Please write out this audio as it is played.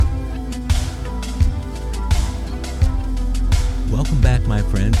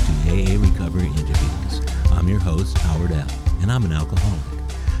friends to AA Recovery Interviews. I'm your host, Howard L., and I'm an alcoholic.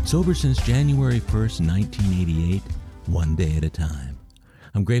 Sober since January 1st, 1988, one day at a time.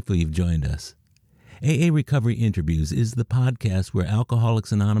 I'm grateful you've joined us. AA Recovery Interviews is the podcast where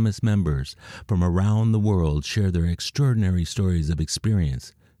Alcoholics Anonymous members from around the world share their extraordinary stories of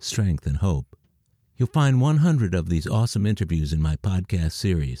experience, strength, and hope. You'll find 100 of these awesome interviews in my podcast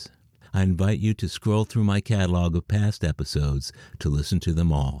series. I invite you to scroll through my catalog of past episodes to listen to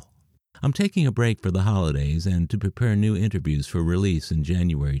them all. I'm taking a break for the holidays and to prepare new interviews for release in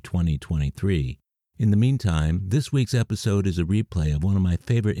January 2023. In the meantime, this week's episode is a replay of one of my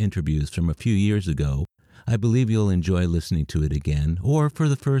favorite interviews from a few years ago. I believe you'll enjoy listening to it again, or for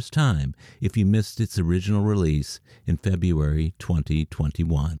the first time, if you missed its original release in February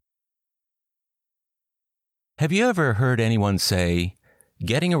 2021. Have you ever heard anyone say,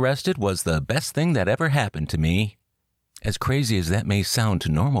 "Getting arrested was the best thing that ever happened to me"? As crazy as that may sound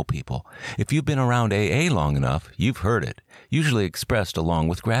to normal people, if you've been around AA long enough, you've heard it, usually expressed along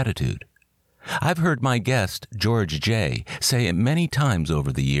with gratitude. I've heard my guest, George J., say it many times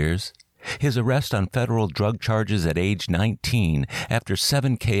over the years. His arrest on federal drug charges at age 19 after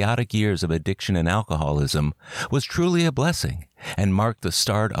 7 chaotic years of addiction and alcoholism was truly a blessing and marked the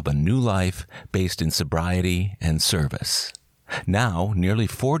start of a new life based in sobriety and service. Now, nearly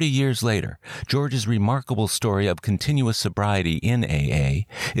 40 years later, George's remarkable story of continuous sobriety in AA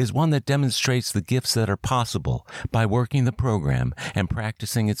is one that demonstrates the gifts that are possible by working the program and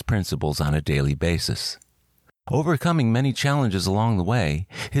practicing its principles on a daily basis. Overcoming many challenges along the way,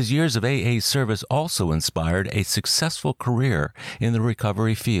 his years of AA service also inspired a successful career in the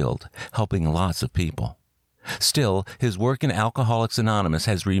recovery field, helping lots of people. Still, his work in Alcoholics Anonymous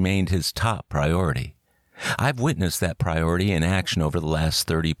has remained his top priority. I've witnessed that priority in action over the last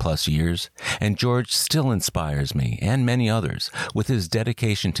 30-plus years, and George still inspires me and many others with his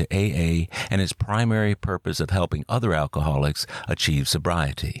dedication to AA and his primary purpose of helping other alcoholics achieve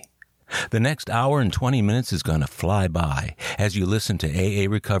sobriety. The next hour and 20 minutes is going to fly by as you listen to AA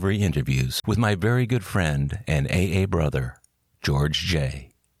Recovery Interviews with my very good friend and AA brother, George J.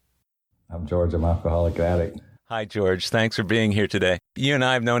 I'm George. I'm an alcoholic addict. Hi, George. Thanks for being here today. You and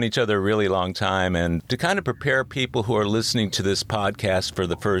I have known each other a really long time, and to kind of prepare people who are listening to this podcast for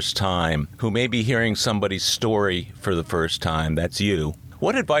the first time, who may be hearing somebody's story for the first time, that's you.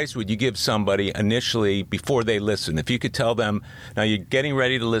 What advice would you give somebody initially before they listen? If you could tell them, now you're getting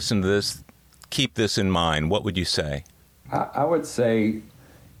ready to listen to this, keep this in mind, what would you say? I would say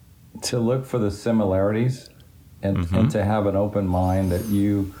to look for the similarities and to have an open mind that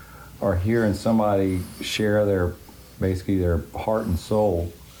you are hearing somebody share their heart and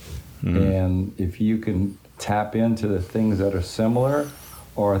soul. And if you can tap into the things that are similar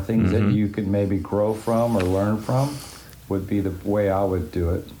or things that you can maybe grow from or learn from, would be the way I would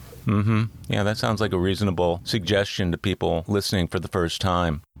do it. Yeah, that sounds like a reasonable suggestion to people listening for the first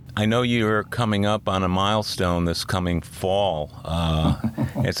time. I know you're coming up on a milestone this coming fall.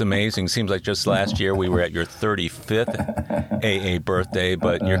 It's amazing. Seems like just last year we were at your 35th AA birthday,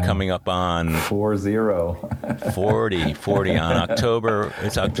 but you're coming up on 40 on October.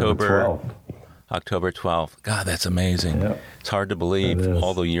 It's October 12th. God, that's amazing. Yep. It's hard to believe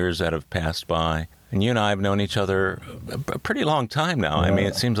all the years that have passed by. And you and I have known each other a pretty long time now. I mean,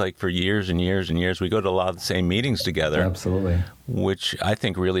 it seems like for years and years and years. We go to a lot of the same meetings together. Absolutely. Which I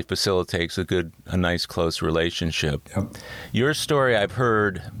think really facilitates a nice, close relationship. Yep. Your story I've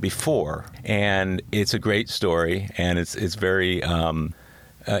heard before, and it's a great story, and it's very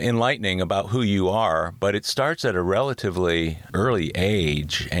enlightening about who you are, but it starts at a relatively early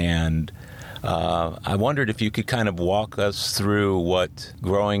age, and I wondered if you could kind of walk us through what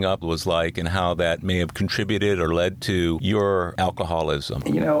growing up was like and how that may have contributed or led to your alcoholism.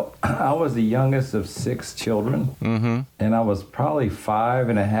 You know, I was the youngest of 6 children, and I was probably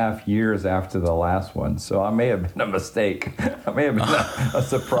 5.5 years after the last one, so I may have been a mistake. I may have been a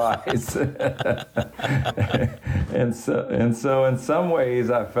surprise. and so in some ways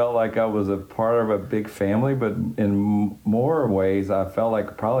I felt like I was a part of a big family, but in more ways I felt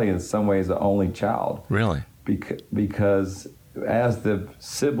like probably in some ways the only child. Really? Because as the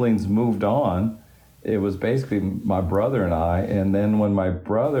siblings moved on, it was basically my brother and I. And then when my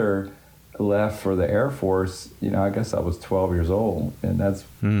brother left for the Air Force, you know, I guess I was 12 years old. And that's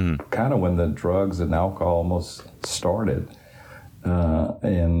kind of when the drugs and alcohol almost started.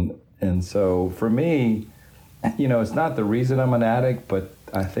 And so for me, you know, it's not the reason I'm an addict, but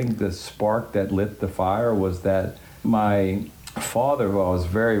I think the spark that lit the fire was that my father, who I was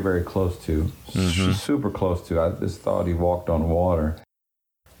very, very close to, super close to, I just thought he walked on water.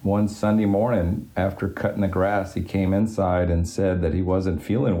 one Sunday morning after cutting the grass, he came inside and said that he wasn't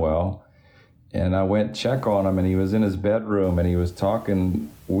feeling well. And I went check on him, and he was in his bedroom, and he was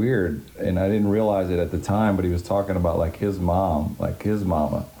talking weird. And I didn't realize it at the time, but he was talking about like his mom, like his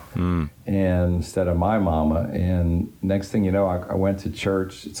mama, and instead of my mama. And next thing you know, I went to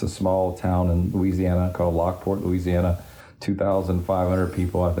church. It's a small town in Louisiana called Lockport, Louisiana, 2,500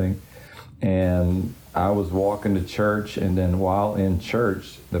 people, I think. And I was walking to church, and then while in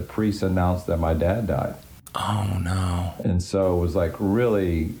church, the priest announced that my dad died. Oh, no. And so it was like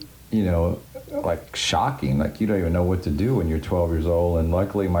really, like shocking. Like you don't even know what to do when you're 12 years old. And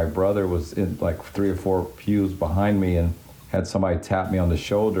luckily my brother was in like 3 or 4 pews behind me and had somebody tap me on the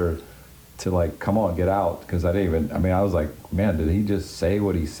shoulder to like, come on, get out. Because I was like, man, did he just say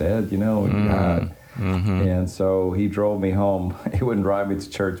what he said? God. Mm-hmm. And so he drove me home. He wouldn't drive me to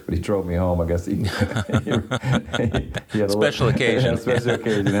church, but he drove me home. I guess he had a special occasion. Special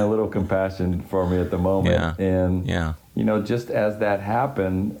occasion. He had a little compassion for me at the moment. Yeah. And, just as that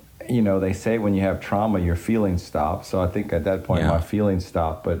happened, they say when you have trauma, your feelings stop. So I think at that point, my feelings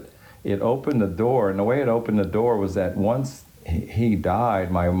stopped. But it opened the door. And the way it opened the door was that once he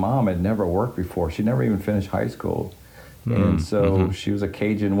died, my mom had never worked before. She never even finished high school. And so she was a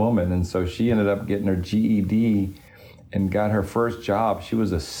Cajun woman. And so she ended up getting her GED and got her first job. She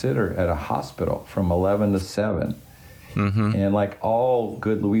was a sitter at a hospital from 11 to 7. Mm-hmm. And like all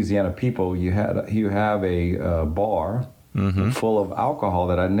good Louisiana people, you have a bar full of alcohol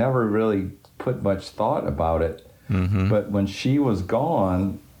that I never really put much thought about it. Mm-hmm. But when she was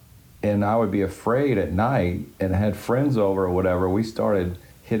gone and I would be afraid at night and I had friends over or whatever, we started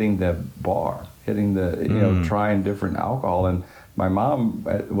hitting the bar. Trying different alcohol. And my mom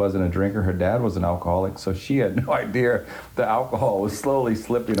wasn't a drinker. Her dad was an alcoholic. So she had no idea the alcohol was slowly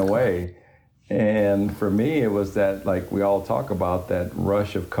slipping away. And for me, it was that, like we all talk about, that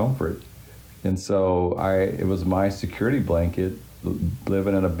rush of comfort. And so it was my security blanket,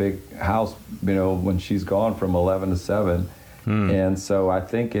 living in a big house, when she's gone from 11 to 7. And so I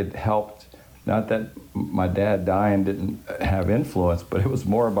think it helped. Not that my dad dying didn't have influence, but it was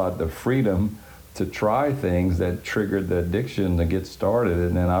more about the freedom to try things that triggered the addiction to get started.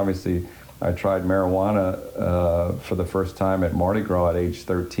 And then obviously I tried marijuana for the first time at Mardi Gras at age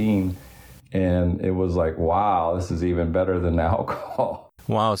 13. And it was like, wow, this is even better than alcohol.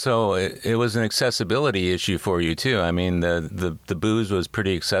 Wow. So it was an accessibility issue for you too. I mean, the booze was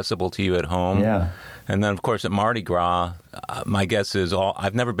pretty accessible to you at home. Yeah. And then, of course, at Mardi Gras, my guess is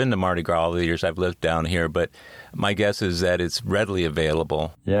I've never been to Mardi Gras all the years I've lived down here, but my guess is that it's readily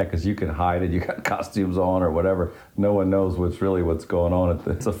available. Yeah, because you can hide it. You got costumes on or whatever. No one knows what's going on.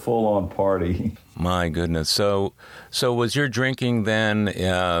 It's a full-on party. My goodness. So was your drinking then,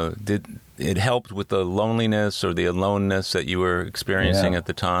 did it helped with the loneliness or the aloneness that you were experiencing at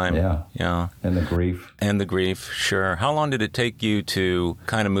the time? Yeah. And the grief. Sure. How long did it take you to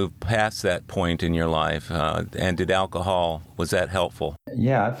kind of move past that point in your life? And did alcohol, was that helpful?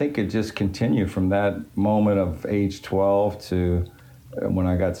 Yeah, I think it just continued from that moment of age 12 to when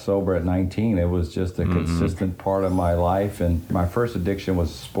I got sober at 19. It was just a consistent part of my life. And my first addiction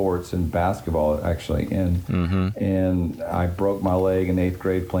was sports and basketball, actually. And I broke my leg in 8th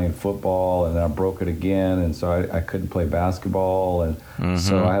grade playing football, and then I broke it again. And so I couldn't play basketball. And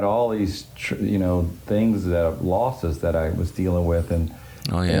so I had all these, things, losses that I was dealing with. And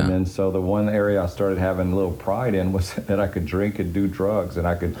then so the one area I started having a little pride in was that I could drink and do drugs, and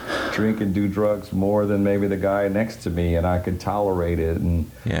I could drink and do drugs more than maybe the guy next to me, and I could tolerate it. And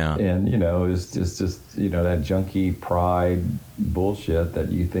it's just that junkie pride bullshit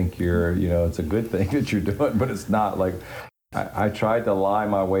that you think you're, it's a good thing that you're doing, but it's not. Like I tried to lie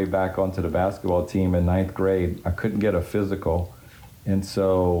my way back onto the basketball team in 9th grade. I couldn't get a physical, and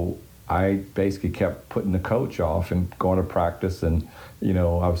so I basically kept putting the coach off and going to practice, and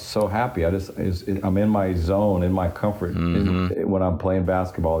I was so happy. I'm in my zone, in my comfort when I'm playing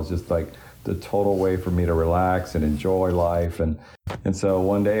basketball. It's just like the total way for me to relax and enjoy life. And so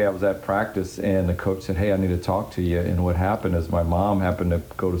one day I was at practice, and the coach said, "Hey, I need to talk to you." And what happened is my mom happened to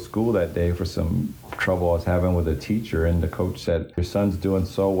go to school that day for some trouble I was having with a teacher, and the coach said, "Your son's doing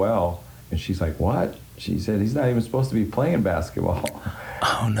so well." And she's like, "What?" She said, "He's not even supposed to be playing basketball."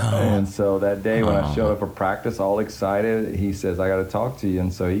 Oh, no. And so that day when I showed up for practice, all excited, he says, "I got to talk to you."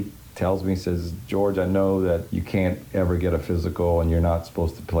 And so he tells me, he says, "George, I know that you can't ever get a physical and you're not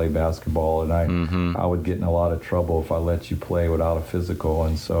supposed to play basketball. And I would get in a lot of trouble if I let you play without a physical.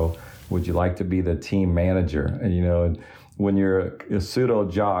 And so would you like to be the team manager?" And, when you're a pseudo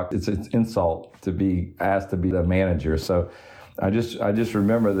jock, it's an insult to be asked to be the manager. So I just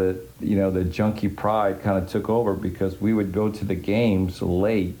remember that, the junkie pride kind of took over because we would go to the games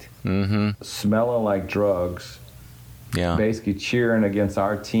late, smelling like drugs, basically cheering against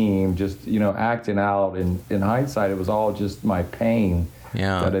our team, just, acting out. And in hindsight, it was all just my pain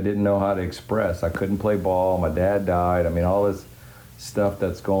that I didn't know how to express. I couldn't play ball. My dad died. I mean, all this stuff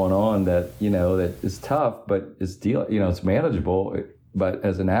that's going on that, that is tough, but it's manageable. But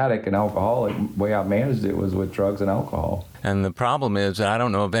as an addict and alcoholic, the way I managed it was with drugs and alcohol. And the problem is, I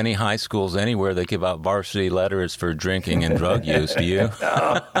don't know of any high schools anywhere that give out varsity letters for drinking and drug use. Do you?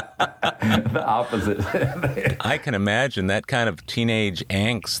 No. The opposite. I can imagine that kind of teenage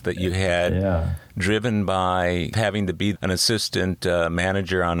angst that you had, driven by having to be an assistant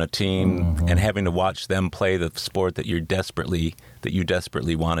manager on a team and having to watch them play the sport that you desperately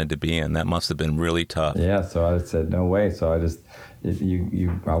wanted to be in. That must have been really tough. Yeah, so I said, no way. So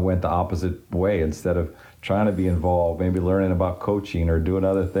I went the opposite way. Instead of trying to be involved, maybe learning about coaching or doing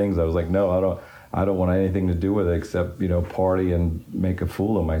other things, I was like, no, I don't want anything to do with it except, party and make a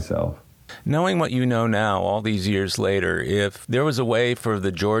fool of myself. Knowing what you know now, all these years later, if there was a way for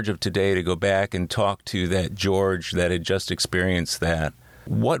the George of today to go back and talk to that George that had just experienced that,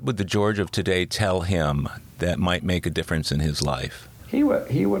 what would the George of today tell him that might make a difference in his life? He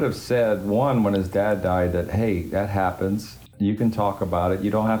would have said, one, when his dad died, that, hey, that happens. You can talk about it.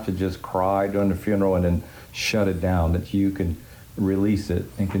 You don't have to just cry during the funeral and then shut it down, that you can release it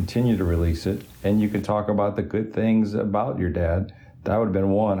and continue to release it. And you can talk about the good things about your dad. That would have been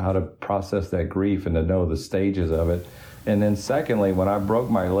one, how to process that grief and to know the stages of it. And then secondly, when I broke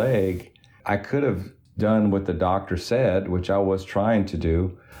my leg, I could have done what the doctor said, which I was trying to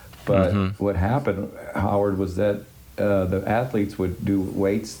do. But what happened, Howard, was that the athletes would do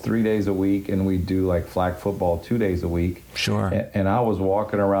weights 3 days a week, and we'd do like flag football 2 days a week. Sure. And I was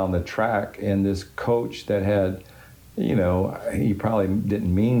walking around the track, and this coach that had, he probably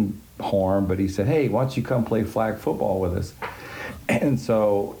didn't mean harm, but he said, hey, why don't you come play flag football with us? And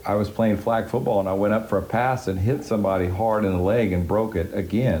so I was playing flag football, and I went up for a pass and hit somebody hard in the leg and broke it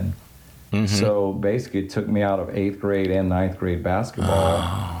again. So basically it took me out of 8th grade and 9th grade basketball.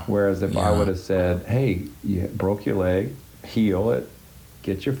 Whereas if I would have said, hey, you broke your leg, heal it,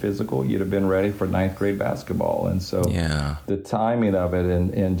 get your physical, you'd have been ready for 9th grade basketball. And so the timing of it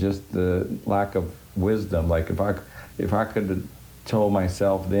and just the lack of wisdom, like if I could have told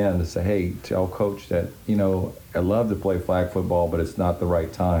myself then to say, hey, tell coach that, I love to play flag football, but it's not the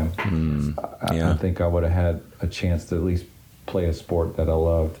right time. I think I would have had a chance to at least play a sport that I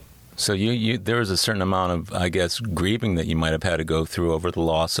loved. So there was a certain amount of, I guess, grieving that you might have had to go through over the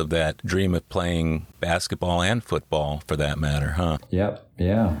loss of that dream of playing basketball and football, for that matter, huh? Yep.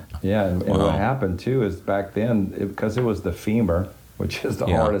 Yeah. And what happened, too, is back then, because it was the femur, which is the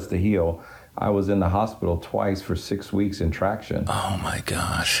hardest to heal, I was in the hospital twice for 6 weeks in traction. Oh, my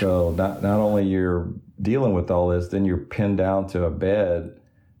gosh. So not only you're dealing with all this, then you're pinned down to a bed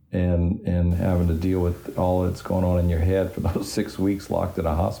and having to deal with all that's going on in your head for those 6 weeks locked in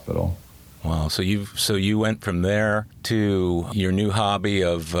a hospital. Wow. So you went from there to your new hobby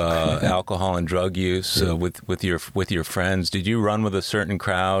of alcohol and drug use with your friends. Did you run with a certain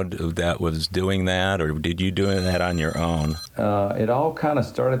crowd that was doing that, or did you do that on your own? It all kind of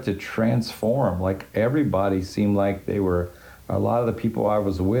started to transform. Like everybody seemed like a lot of the people I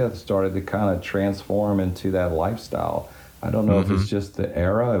was with started to kind of transform into that lifestyle. I don't know if it's just the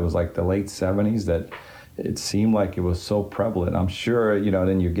era. It was like the late 70s that it seemed like it was so prevalent. I'm sure,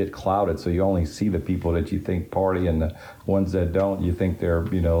 then you get clouded, so you only see the people that you think party, and the ones that don't, you think they're,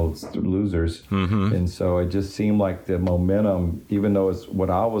 losers. And so it just seemed like the momentum, even though it's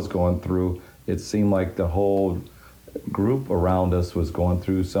what I was going through, it seemed like the whole group around us was going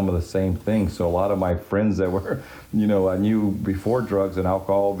through some of the same things. So a lot of my friends that were, I knew before drugs and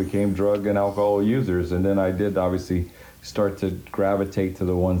alcohol became drug and alcohol users. And then I did obviously start to gravitate to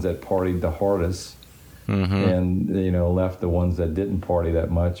the ones that partied the hardest and, left the ones that didn't party that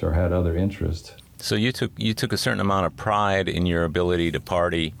much or had other interests. So you took a certain amount of pride in your ability to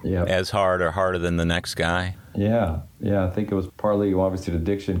party as hard or harder than the next guy? Yeah. I think it was partly, obviously, the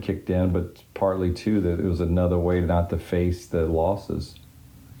addiction kicked in, but partly, too, that it was another way not to face the losses.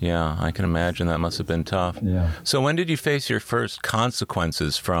 Yeah, I can imagine that must have been tough. Yeah. So when did you face your first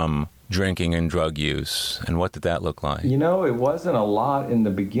consequences from drinking and drug use, and what did that look like? It wasn't a lot in the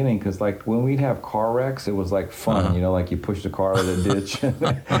beginning, because like when we'd have car wrecks, it was like fun, like you push the car out of the ditch.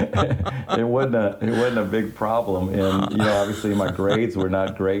 It wasn't a big problem, and obviously my grades were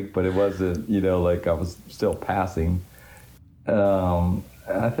not great, but it wasn't like I was still passing.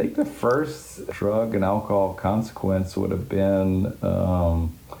 I think the first drug and alcohol consequence would have been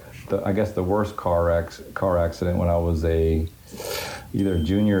I guess the worst car accident when I was either a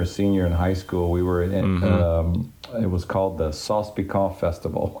junior or senior in high school. We were in, it was called the Sauce Piquant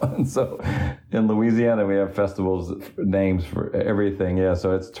Festival. And so in Louisiana, we have festivals, names for everything. Yeah,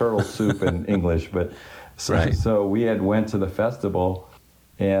 so it's turtle soup in English. But so we had went to the festival.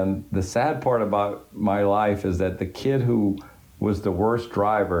 And the sad part about my life is that the kid who was the worst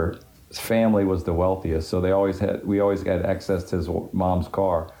driver, his family was the wealthiest. So we always had access to his mom's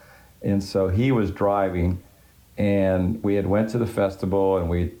car. And so he was driving, and we had went to the festival,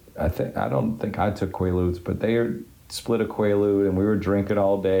 and I don't think I took Quaaludes, but they split a Quaalude, and we were drinking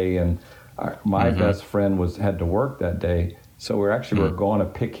all day. And my best friend had to work that day, so we were going to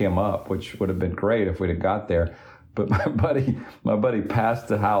pick him up, which would have been great if we'd have got there. But my buddy passed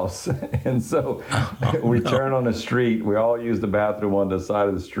the house, and so we turned on the street. We all used the bathroom on the side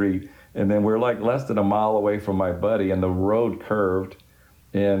of the street, and then we're like less than a mile away from my buddy, and the road curved.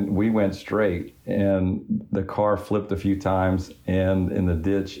 And we went straight, and the car flipped a few times and in the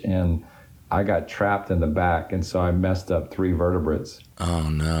ditch, and I got trapped in the back, and so I messed up 3 vertebrates. Oh,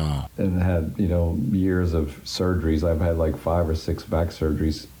 no. And had, years of surgeries. I've had like 5 or 6 back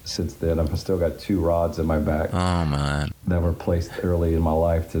surgeries since then. I've still got 2 rods in my back. Oh, man. That were placed early in my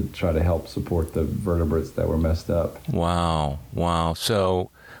life to try to help support the vertebrates that were messed up. Wow. So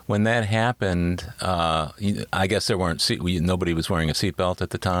when that happened, I guess nobody was wearing a seatbelt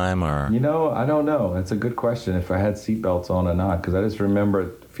at the time, or? I don't know. That's a good question, if I had seatbelts on or not, because I just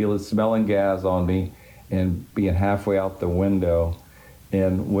remember smelling gas on me and being halfway out the window.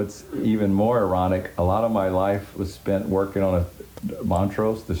 And what's even more ironic, a lot of my life was spent working on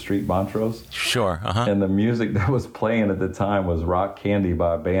the street Montrose. Sure. And the music that was playing at the time was Rock Candy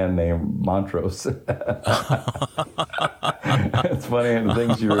by a band named Montrose. It's funny, the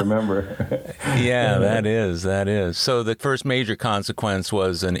things you remember. Yeah, that is. So the first major consequence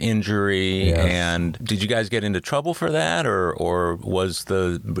was an injury. Yes. And did you guys get into trouble for that, or was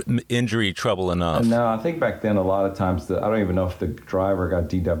the injury trouble enough? No, I think back then a lot of times, I don't even know if the driver got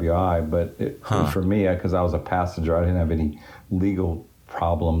DWI, but for me, because I was a passenger, I didn't have any legal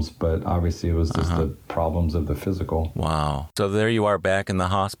problems, but obviously it was just the problems of the physical. Wow. So there you are back in the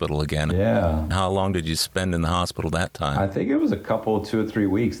hospital again. Yeah. How long did you spend in the hospital that time? I think it was 2 or 3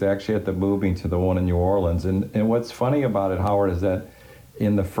 weeks. They actually had to move me to the one in New Orleans. And what's funny about it, Howard, is that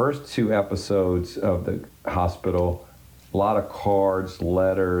in the first 2 episodes of the hospital, a lot of cards,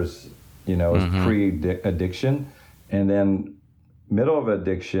 letters, it was pre-addiction. And then middle of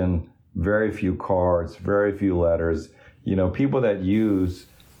addiction, very few cards, very few letters. People that use,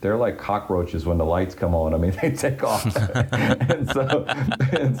 they're like cockroaches when the lights come on. I mean, they take off. and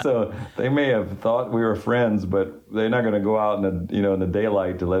so they may have thought we were friends, but they're not going to go out in the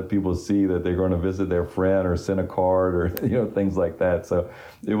daylight to let people see that they're going to visit their friend or send a card or, things like that. So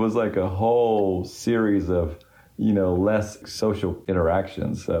it was like a whole series of, less social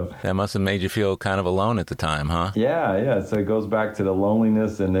interactions. So that must have made you feel kind of alone at the time, huh? Yeah. So it goes back to the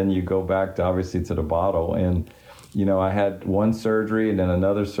loneliness, and then you go back to, obviously, to the bottle. And I had one surgery and then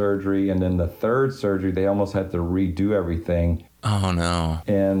another surgery, and then the third surgery, they almost had to redo everything. Oh, no.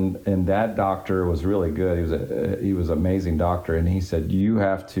 And that doctor was really good. He was an amazing doctor, and he said, you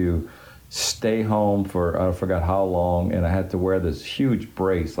have to stay home for, I forgot how long, and I had to wear this huge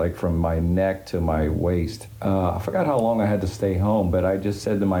brace, like from my neck to my waist. I forgot how long I had to stay home, but I just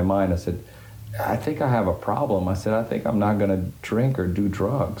said to my mind, I said, I think I have a problem. I said, I think I'm not going to drink or do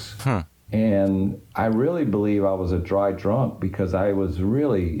drugs. And I really believe I was a dry drunk because I was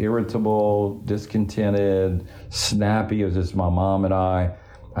really irritable, discontented, snappy. It was just my mom and I.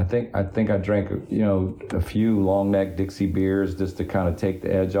 I think I drank, a few long neck Dixie beers just to kind of take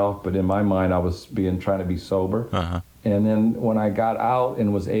the edge off. But in my mind, I was trying to be sober. And then when I got out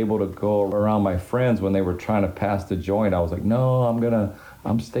and was able to go around my friends when they were trying to pass the joint, I was like, no,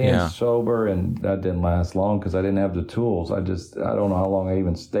 I'm staying sober. And that didn't last long because I didn't have the tools. I don't know how long I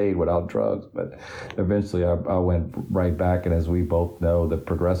even stayed without drugs. But eventually I went right back. And as we both know, the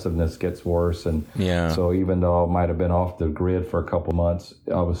progressiveness gets worse. And so even though I might have been off the grid for a couple months,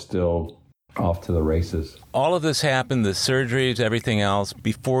 I was still off to the races. All of this happened, the surgeries, everything else,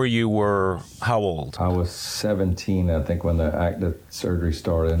 before you were how old? I was 17, I think, when the surgery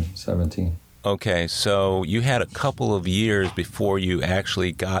started, 17. Okay, so you had a couple of years before you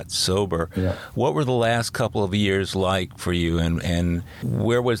actually got sober. Yeah. What were the last couple of years like for you, and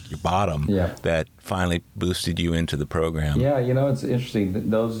where was your bottom that finally boosted you into the program? Yeah, it's interesting.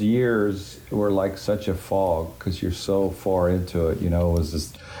 Those years were like such a fog because you're so far into it. It was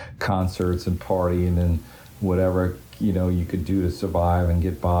just concerts and partying and whatever you could do to survive and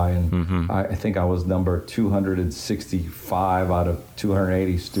get by. And I think I was number 265 out of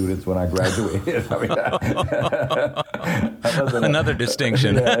 280 students when I graduated. I mean, that wasn't Another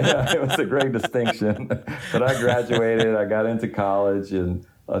distinction. Yeah, it was a great distinction. But I graduated, I got into college, and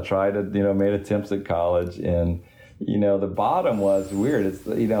I tried to, made attempts at college. And, the bottom was weird. It's,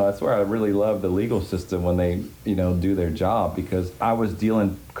 that's where I really love the legal system when they, do their job, because I was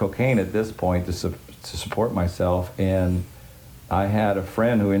dealing cocaine at this point to support myself. And I had a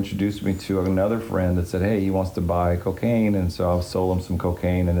friend who introduced me to another friend that said, hey, he wants to buy cocaine. And so I sold him some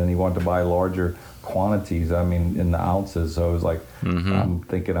cocaine, and then he wanted to buy larger quantities, in the ounces. So it was like, I'm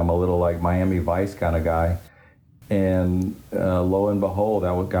thinking I'm a little like Miami Vice kind of guy. And lo and behold,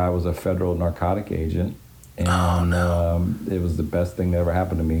 that guy was a federal narcotic agent. And it was the best thing that ever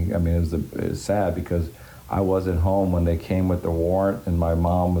happened to me. It was sad because I wasn't home when they came with the warrant, and my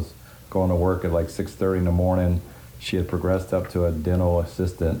mom was going to work at like 6:30 in the morning. She had progressed up to a dental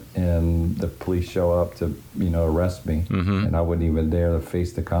assistant, and the police show up to, arrest me. And I wouldn't even dare to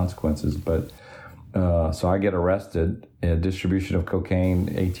face the consequences. But so I get arrested. Distribution of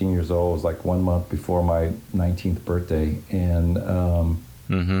cocaine, 18 years old, was like 1 month before my 19th birthday. And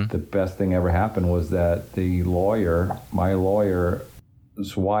the best thing ever happened was that my lawyer's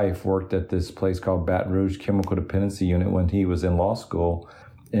wife worked at this place called Baton Rouge Chemical Dependency Unit when he was in law school.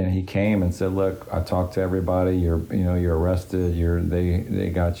 And he came and said, look, I talked to everybody, you're arrested, they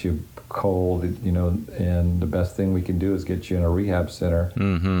got you cold, and the best thing we can do is get you in a rehab center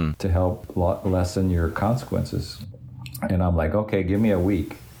to help lessen your consequences. And I'm like, okay, give me a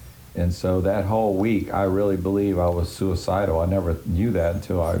week. And so that whole week, I really believe I was suicidal. I never knew that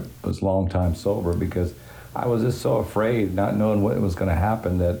until I was long time sober, because I was just so afraid, not knowing what was going to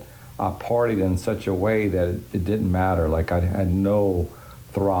happen, that I partied in such a way that it didn't matter. Like, I had no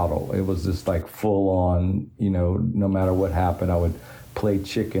throttle. It was just like full on, no matter what happened, I would play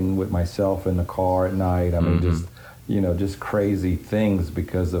chicken with myself in the car at night. Just crazy things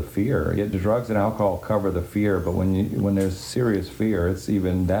because of fear. Yet the drugs and alcohol cover the fear, but when there's serious fear, it's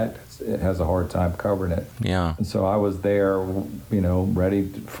even that it has a hard time covering it. Yeah. And so I was there, ready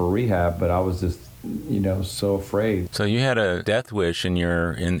for rehab, but I was just, so afraid. So you had a death wish in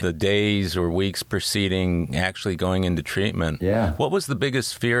the days or weeks preceding actually going into treatment. Yeah. What was the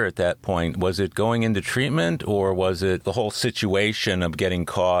biggest fear at that point? Was it going into treatment, or was it the whole situation of getting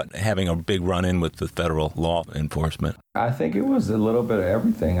caught, having a big run-in with the federal law enforcement? I think it was a little bit of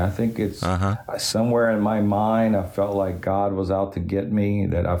everything. I think it's somewhere in my mind, I felt like God was out to get me,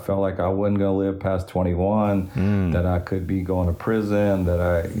 that I felt like I wasn't going to live past 21, that I could be going to prison, that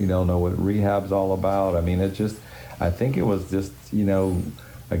I, don't know what rehab's all about. I think it was just,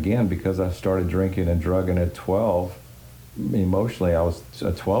 again, because I started drinking and drugging at 12, emotionally, I was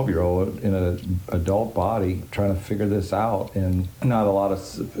a 12-year-old in an adult body trying to figure this out, and not a lot of,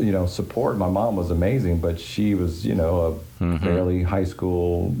 support. My mom was amazing, but she was, a barely high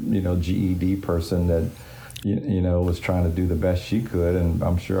school, GED person that, was trying to do the best she could. And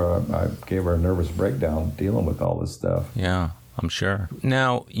I'm sure I gave her a nervous breakdown dealing with all this stuff. Yeah, I'm sure.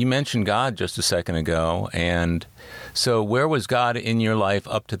 Now, you mentioned God just a second ago. And so where was God in your life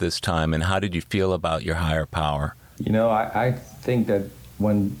up to this time? And how did you feel about your higher power? I think that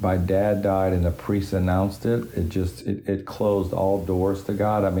when my dad died and the priest announced it, it closed all doors to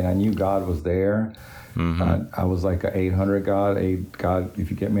God. I knew God was there. I was like an 800 God. God,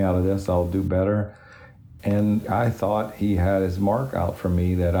 if you get me out of this, I'll do better. And I thought he had his mark out for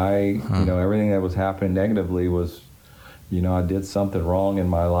me, that everything that was happening negatively was, I did something wrong in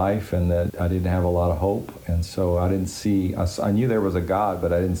my life, and that I didn't have a lot of hope. And so I didn't see, I knew there was a God,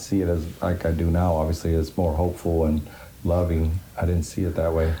 but I didn't see it as like I do now. Obviously, it's more hopeful and loving. I didn't see it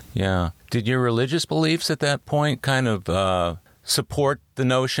that way. Yeah. Did your religious beliefs at that point kind of support the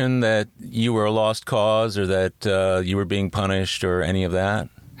notion that you were a lost cause, or that you were being punished, or any of that?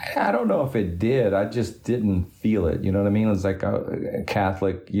 I don't know if it did. I just didn't feel it. You know what I mean? It was like a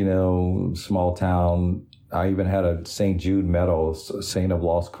Catholic, small town. I even had a St. Jude medal, Saint of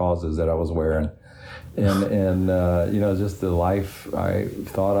Lost Causes, that I was wearing. And just the life I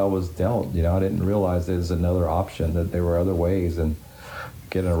thought I was dealt. I didn't realize there's another option, that there were other ways. And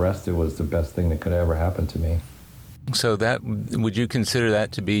getting arrested was the best thing that could ever happen to me. So would you consider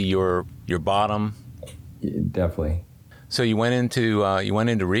that to be your bottom? Definitely. So you went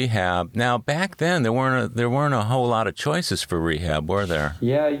into rehab. Now, back then there weren't a whole lot of choices for rehab, were there?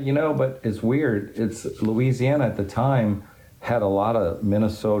 Yeah, but it's weird. It's Louisiana at the time had a lot of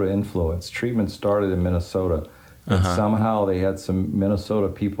Minnesota influence. Treatment started in Minnesota, and somehow they had some Minnesota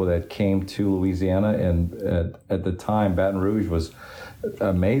people that came to Louisiana. And at the time, Baton Rouge was an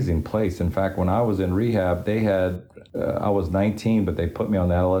amazing place. In fact, when I was in rehab, they had I was 19, but they put me on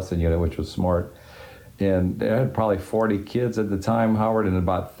the adolescent unit, which was smart. And they had probably 40 kids at the time, Howard, and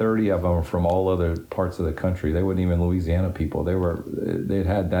about 30 of them were from all other parts of the country. They weren't even Louisiana people. They'd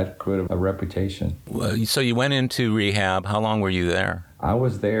had that good of a reputation. So you went into rehab. How long were you there? I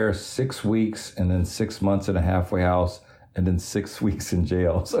was there 6 weeks, and then 6 months in a halfway house, and then 6 weeks in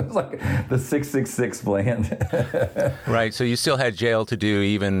jail. So it was like the 666 plan. Right. So you still had jail to do,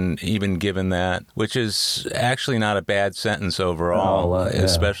 even given that, which is actually not a bad sentence overall,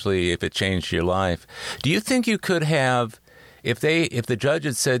 especially if it changed your life. Do you think you could have, if the judge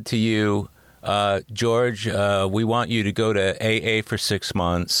had said to you, George, we want you to go to AA for 6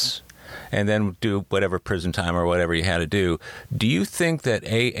 months and then do whatever prison time or whatever you had to do you think that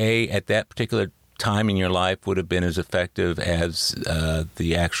AA at that particular time in your life would have been as effective as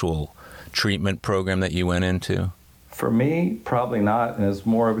the actual treatment program that you went into? For me, probably not, and it's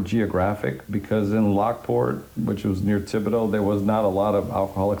more of a geographic, because in Lockport, which was near Thibodaux, there was not a lot of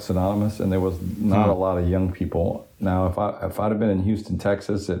Alcoholics Anonymous, and there was not a lot of young people. Now, if I'd have been in Houston,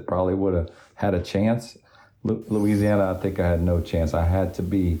 Texas, it probably would have had a chance. Louisiana, I think I had no chance. I had to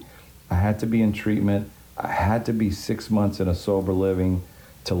be in treatment. I had to be 6 months in a sober living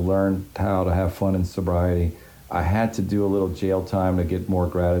to learn how to have fun in sobriety. I had to do a little jail time to get more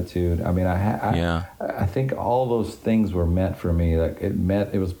gratitude. I mean, I think all those things were meant for me. Like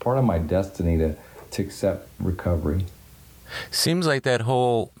it was part of my destiny to accept recovery. Seems like that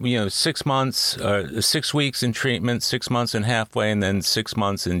whole, 6 months, 6 weeks in treatment, 6 months in halfway, and then 6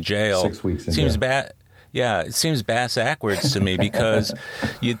 months in jail. 6 weeks in seems jail. bad. Yeah, it seems backwards to me, because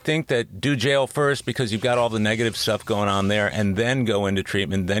you'd think that do jail first because you've got all the negative stuff going on there, and then go into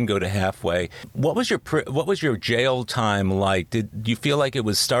treatment, then go to halfway. What was your jail time like? Did you feel like it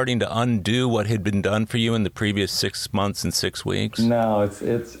was starting to undo what had been done for you in the previous 6 months and 6 weeks? No,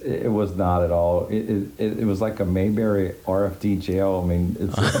 it was not at all. It was like a Mayberry RFD jail. I mean,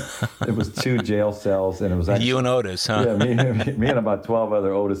 it was 2 jail cells, and it was actually you and Otis, huh? Yeah, me and about 12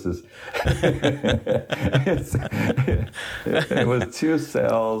 other Otises. It was 2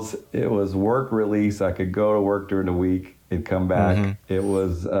 cells. It was work release. I could go to work during the week and come back. Mm-hmm.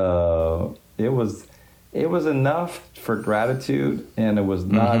 It was enough for gratitude, and it was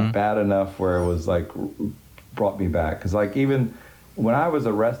not bad enough where it was like brought me back. Because like even when I was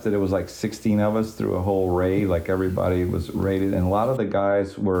arrested, it was like 16 of us through a whole raid. Like everybody was raided, and a lot of the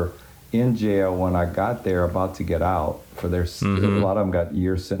guys were in jail when I got there, about to get out for their. A lot of them got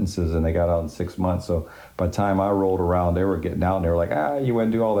year sentences, and they got out in 6 months. So by the time I rolled around, they were getting out, and they were like, you went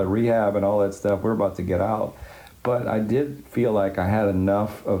and do all that rehab and all that stuff. We're about to get out. But I did feel like I had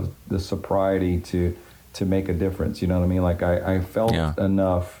enough of the sobriety to make a difference. You know what I mean? Like I felt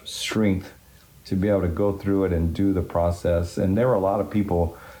enough strength to be able to go through it and do the process. And there were a lot of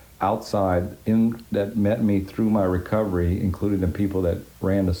people outside that met me through my recovery, including the people that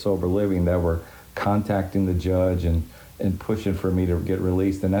ran the sober living, that were contacting the judge and pushing for me to get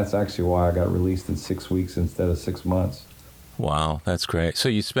released. And that's actually why I got released in 6 weeks instead of 6 months. Wow, that's great. So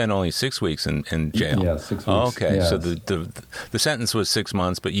you spent only 6 weeks in jail? Yeah, 6 weeks. Oh, okay, yeah. so the sentence was 6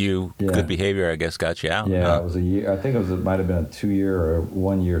 months, but good behavior, I guess, got you out. Yeah, It was a year. I think it might have been a 2-year or a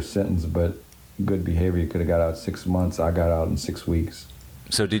 1-year sentence, but good behavior, you could have got out 6 months. I got out in 6 weeks.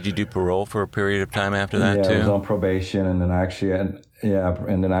 So did you do parole for a period of time after that, too? Yeah, I was on probation, and then I actually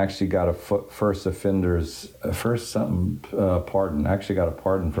got a first offender's pardon. I actually got a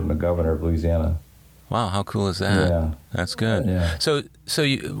pardon from the governor of Louisiana. Wow, how cool is that? Yeah. That's good. Yeah. So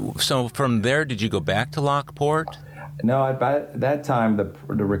from there, did you go back to Lockport? No, at that time,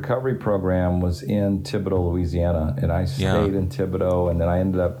 the recovery program was in Thibodaux, Louisiana, and I stayed in Thibodaux, and then I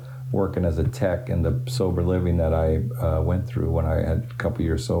ended up working as a tech in the sober living that I went through when I had a couple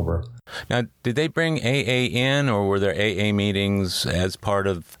years sober. Now, did they bring AA in, or were there AA meetings as part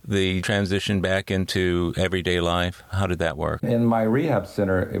of the transition back into everyday life? How did that work? In my rehab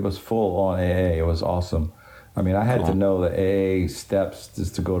center, it was full on AA. It was awesome. I mean, I had to know the AA steps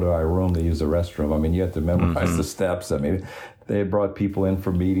just to go to our room to use the restroom. I mean, you had to memorize the steps. I mean, they brought people in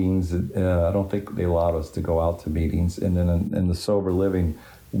for meetings. I don't think they allowed us to go out to meetings. And then in the sober living,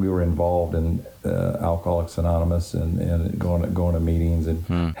 we were involved in Alcoholics Anonymous and going to meetings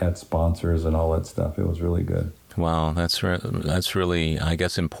and had sponsors and all that stuff. It was really good. Wow, that's really, I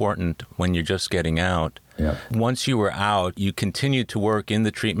guess, important when you're just getting out. Yeah. Once you were out, you continued to work in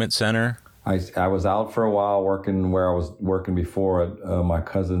the treatment center? I was out for a while working where I was working before at my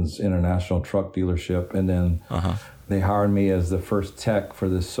cousin's international truck dealership, and then they hired me as the first tech for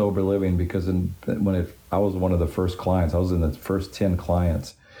this sober living because I was one of the first clients. I was in the first 10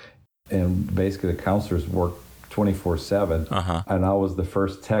 clients. And basically the counselors worked 24/7, and I was the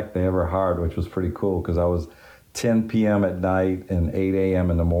first tech they ever hired, which was pretty cool because I was 10 p.m. at night and 8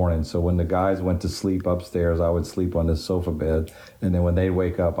 a.m. in the morning. So when the guys went to sleep upstairs, I would sleep on this sofa bed. And then when they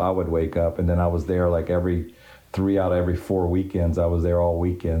wake up, I would wake up. And then I was there like every 3 out of every 4 weekends. I was there all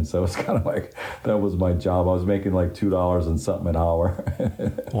weekend. So it's kind of like, that was my job. I was making like $2 and something an hour.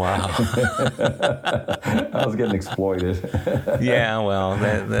 Wow. I was getting exploited. Yeah, well,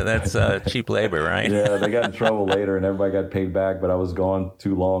 that's cheap labor, right? Yeah, they got in trouble later and everybody got paid back, but I was gone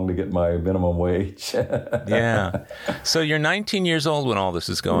too long to get my minimum wage. Yeah. So you're 19 years old when all this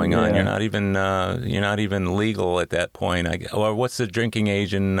is going on. You're not even legal at that point. Or what's the drinking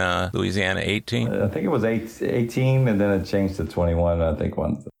age in Louisiana? 18? I think it was 18, and then it changed to 21, I think,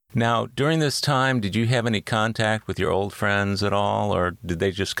 once. Now, during this time, did you have any contact with your old friends at all, or did they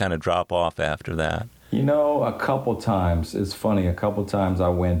just kind of drop off after that? You know, a couple times. It's funny. A couple times I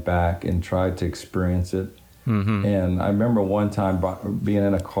went back and tried to experience it. Mm-hmm. And I remember one time being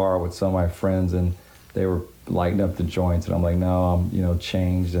in a car with some of my friends, and they were lighting up the joints, and I'm like, no, I'm,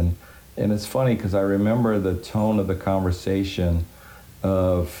 changed. And it's funny because I remember the tone of the conversation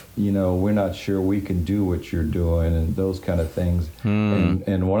of, we're not sure we can do what you're doing and those kind of things.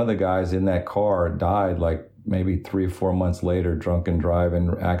 And one of the guys in that car died like maybe 3 or 4 months later, drunken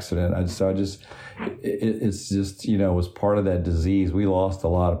driving accident. It's just, it was part of that disease. We lost a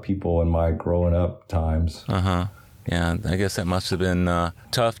lot of people in my growing up times. Uh-huh. Yeah, I guess that must have been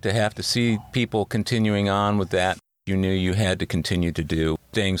tough to have to see people continuing on with that. You knew you had to continue to do,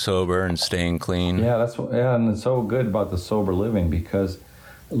 staying sober and staying clean. Yeah, and it's so good about the sober living, because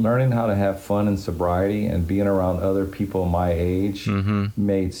learning how to have fun in sobriety and being around other people my age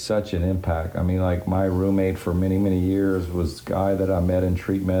made such an impact. I mean, like my roommate for many, many years was a guy that I met in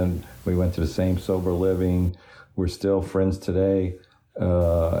treatment. We went to the same sober living. We're still friends today.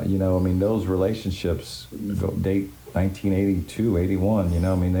 Those relationships date 1982,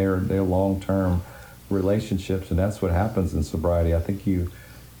 81, they're long-term relationships, and that's what happens in sobriety. I think you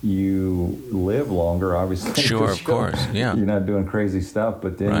live longer, obviously. Sure, of course, yeah. You're not doing crazy stuff,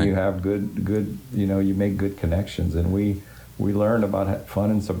 but then you have good, you make good connections. And we learned about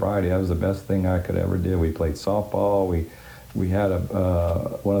fun and sobriety. That was the best thing I could ever do. We played softball. We had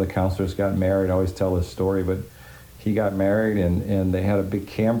one of the counselors got married. I always tell this story, but he got married, and they had a big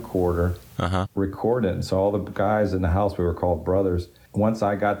camcorder recording. So all the guys in the house, we were called brothers. Once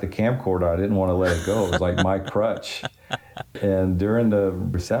I got the camcorder, I didn't want to let it go. It was like my crutch. And during the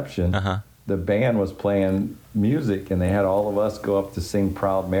reception, the band was playing music, and they had all of us go up to sing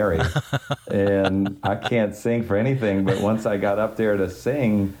Proud Mary. And I can't sing for anything, but once I got up there to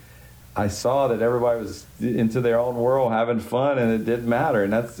sing, I saw that everybody was into their own world, having fun, and it didn't matter.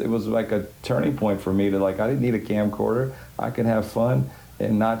 And it was like a turning point for me to, I didn't need a camcorder. I could have fun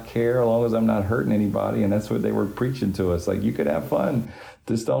and not care as long as I'm not hurting anybody. And that's what they were preaching to us. Like, you could have fun,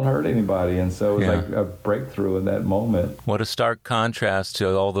 just don't hurt anybody. And so it was like a breakthrough in that moment. What a stark contrast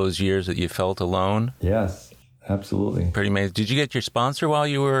to all those years that you felt alone. Yes, absolutely. Pretty amazing. Did you get your sponsor while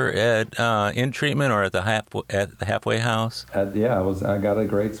you were in treatment, or at the halfway house? I got a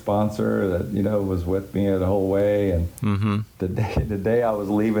great sponsor that, was with me the whole way. And the day I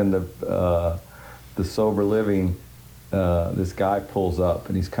was leaving the sober living, this guy pulls up,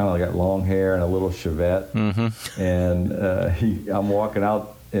 and he's kind of got long hair and a little Chevette. And I'm walking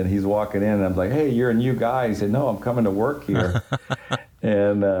out, and he's walking in, and I'm like, "Hey, you're a new guy." He said, "No, I'm coming to work here."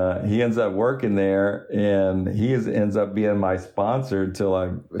 And he ends up working there, and he ends up being my sponsor until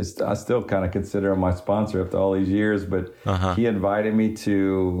I still kind of consider him my sponsor after all these years. But he invited me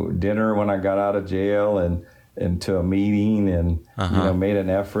to dinner when I got out of jail, and to a meeting, and made an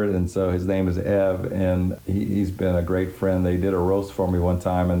effort. And so his name is Ev, and he's been a great friend. They did a roast for me one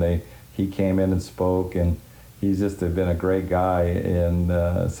time, and he came in and spoke, and he's just been a great guy.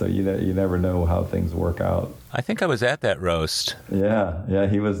 And so you never know how things work out. I think I was at that roast. Yeah,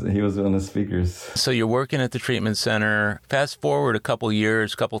 he was one of the speakers. So you're working at the treatment center. Fast forward a couple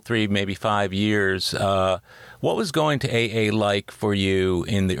years, 3, maybe 5 years. What was going to AA like for you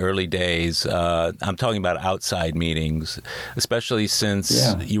in the early days? I'm talking about outside meetings, especially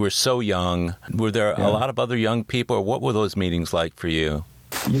since you were so young. Were there a lot of other young people, or what were those meetings like for you?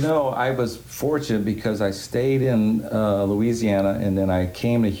 I was fortunate because I stayed in Louisiana, and then I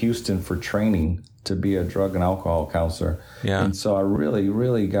came to Houston for training to be a drug and alcohol counselor. Yeah. And so I really,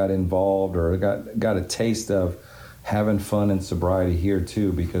 really got involved, or got a taste of having fun in sobriety here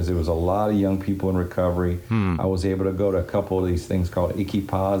too, because there was a lot of young people in recovery. I was able to go to a couple of these things called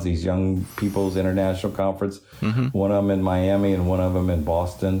ICIPAS, these Young People's International Conference. One of them in Miami and one of them in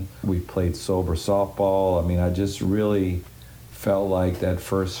Boston. We played sober softball. I mean, I just really felt like that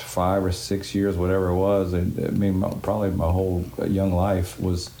first 5 or 6 years, whatever it was, probably my whole young life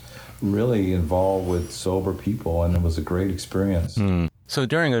was really involved with sober people, and it was a great experience. So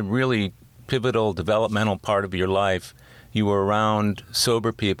during a really pivotal developmental part of your life, you were around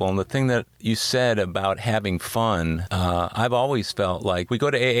sober people, and the thing that you said about having fun, I've always felt like we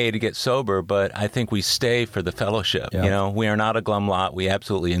go to AA to get sober, but I think we stay for the fellowship. Yeah. You know, we are not a glum lot. We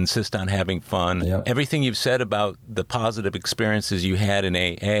absolutely insist on having fun. Yep. Everything you've said about the positive experiences you had in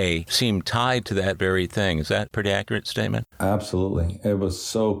AA seem tied to that very thing. Is that a pretty accurate statement? Absolutely. It was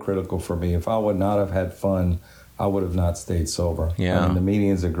so critical for me. If I would not have had fun, I would have not stayed sober. Yeah. I mean, the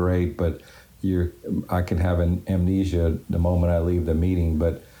meetings are great, but I can have an amnesia the moment I leave the meeting.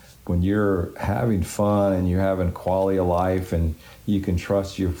 But when you're having fun and you're having quality of life and you can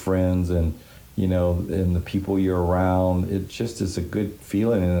trust your friends and, you know, and the people you're around, it just is a good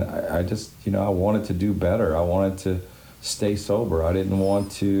feeling. And I just, you know, I wanted to do better. I wanted to stay sober. I didn't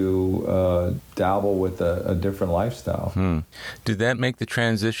want to dabble with a different lifestyle. Did that make the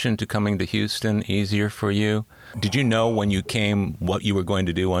transition to coming to Houston easier for you? Did you know when you came what you were going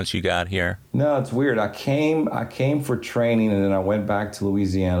to do once you got here? No, it's weird. I came for training, and then I went back to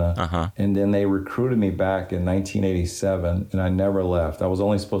Louisiana, and then they recruited me back in 1987, and I never left. I was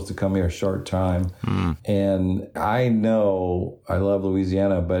only supposed to come here a short time, and I know I love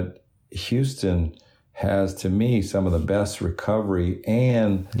Louisiana, but Houston has, to me, some of the best recovery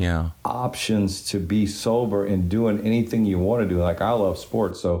and options to be sober and doing anything you want to do. Like, I love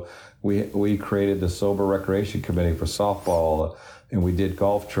sports, so we created the Sober Recreation Committee for softball, and we did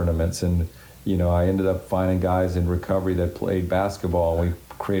golf tournaments. And, you know, I ended up finding guys in recovery that played basketball. We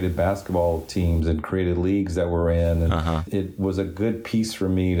created basketball teams and created leagues that we're in. And it was a good piece for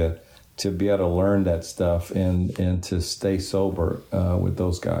me to be able to learn that stuff and to stay sober with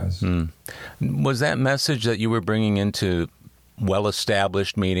those guys. Was that message that you were bringing into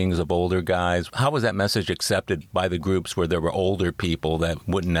well-established meetings of older guys, how was that message accepted by the groups where there were older people that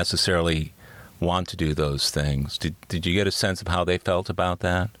wouldn't necessarily want to do those things? Did you get a sense of how they felt about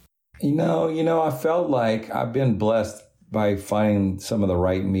that? You know, I felt like I've been blessed by finding some of the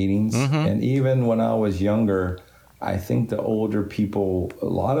right meetings. And even when I was younger, I think the older people, a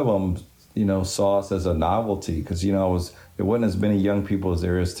lot of them, you know, saw us as a novelty because, you know, it wasn't as many young people as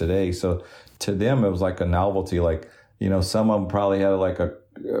there is today. So to them, it was like a novelty. Like, you know, some of them probably had like a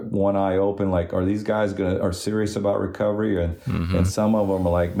one eye open, like, are these guys are serious about recovery? And some of them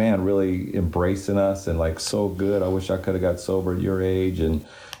are like, man, really embracing us and like, so good. I wish I could have got sober at your age. And,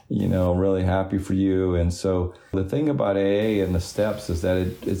 you know, I'm really happy for you. And so the thing about AA and the steps is that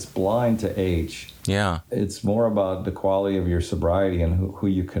it's blind to age. Yeah. It's more about the quality of your sobriety and who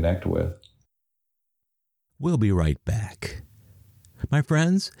you connect with. We'll be right back. My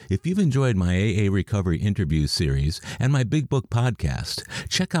friends, if you've enjoyed my AA Recovery interview series and my Big Book podcast,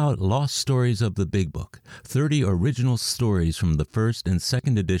 check out Lost Stories of the Big Book, 30 original stories from the first and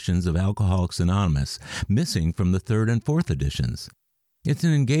second editions of Alcoholics Anonymous, missing from the third and fourth editions. It's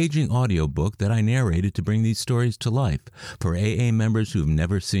an engaging audiobook that I narrated to bring these stories to life for AA members who've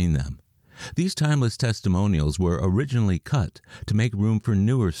never seen them. These timeless testimonials were originally cut to make room for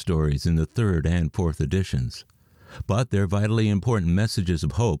newer stories in the third and fourth editions. But their vitally important messages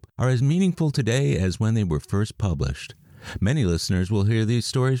of hope are as meaningful today as when they were first published. Many listeners will hear these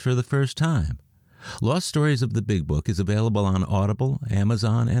stories for the first time. Lost Stories of the Big Book is available on Audible,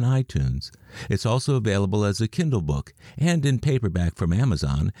 Amazon, and iTunes. It's also available as a Kindle book and in paperback from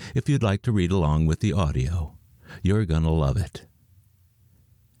Amazon if you'd like to read along with the audio. You're going to love it.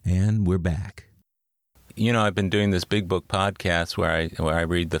 And we're back. You know, I've been doing this Big Book podcast where I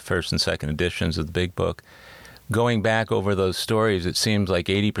read the first and second editions of the Big Book. Going back over those stories, it seems like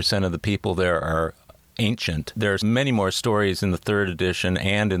 80% of the people there are ancient. There's many more stories in the third edition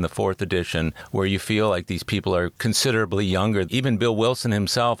and in the fourth edition where you feel like these people are considerably younger. Even Bill Wilson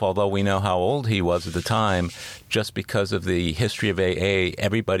himself, although we know how old he was at the time, just because of the history of AA,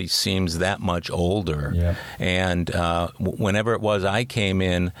 everybody seems that much older. Yeah. And whenever it was I came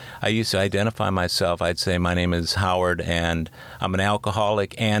in, I used to identify myself. I'd say my name is Howard, and I'm an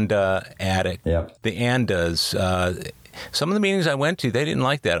alcoholic and addict. Yep. The andas. Some of the meetings I went to, they didn't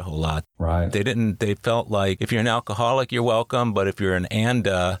like that a whole lot. Right. They felt like if you're an alcoholic, you're welcome, but if you're an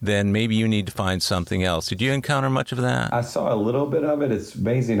ANDA, then maybe you need to find something else. Did you encounter much of that? I saw a little bit of it. It's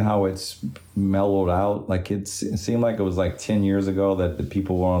amazing how it's mellowed out. Like it seemed like it was like 10 years ago that the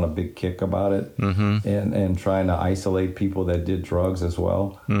people were on a big kick about it and trying to isolate people that did drugs as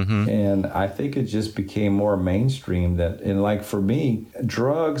well. And I think it just became more mainstream and like for me,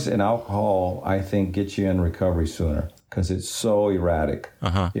 drugs and alcohol, I think get you in recovery sooner because it's so erratic.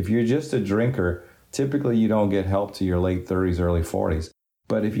 If you're just a drinker, typically you don't get help to your late 30s, early 40s.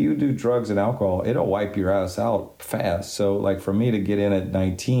 But if you do drugs and alcohol, it'll wipe your ass out fast. So like for me to get in at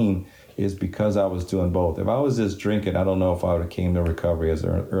 19 is because I was doing both. If I was just drinking, I don't know if I would have came to recovery as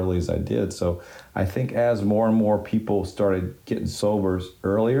early as I did. So I think as more and more people started getting sober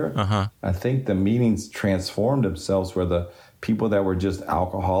earlier, I think the meetings transformed themselves where the people that were just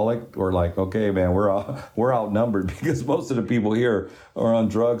alcoholic were like, okay, man, we're outnumbered because most of the people here are on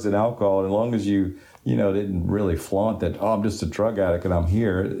drugs and alcohol. And as long as you didn't really flaunt that, oh, I'm just a drug addict and I'm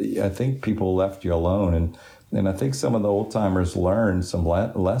here, I think people left you alone. And I think some of the old timers learned some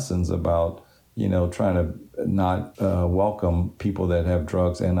lessons about, trying to not welcome people that have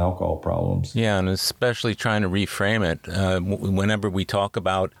drugs and alcohol problems. Yeah, and especially trying to reframe it. Whenever we talk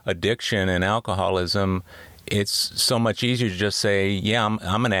about addiction and alcoholism, it's so much easier to just say, yeah,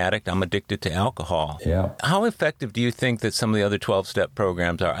 I'm an addict. I'm addicted to alcohol. Yeah. How effective do you think that some of the other 12-step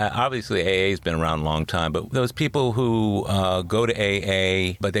programs are? Obviously, AA has been around a long time, but those people who go to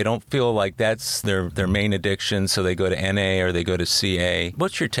AA, but they don't feel like that's their main addiction, so they go to NA or they go to CA.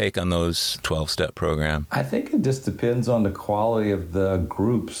 What's your take on those 12-step programs? I think it just depends on the quality of the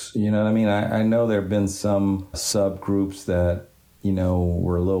groups. You know what I mean? I know there have been some subgroups that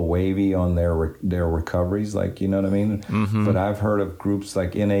were a little wavy on their recoveries, like, you know what I mean? Mm-hmm. But I've heard of groups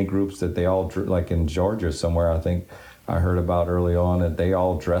like NA groups that they all, like in Georgia somewhere, I think I heard about early on, that they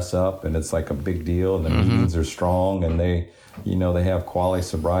all dress up and it's like a big deal and the meetings are strong and they have quality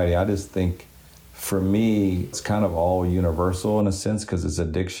sobriety. I just think for me, it's kind of all universal in a sense because it's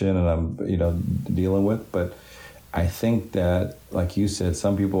addiction and I'm, dealing with, but I think that, like you said,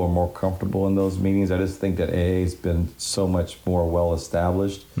 some people are more comfortable in those meetings. I just think that AA has been so much more well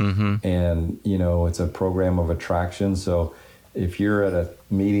established, and it's a program of attraction. So if you're at a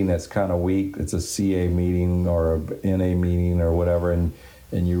meeting that's kind of weak, it's a CA meeting or a NA meeting or whatever, and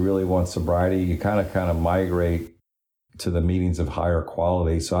you really want sobriety, you kind of migrate to the meetings of higher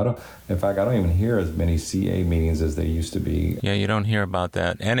quality. So I don't even hear as many CA meetings as they used to be. Yeah, you don't hear about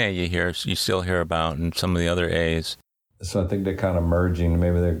that. NA you still hear about, and some of the other A's. So I think they're kind of merging.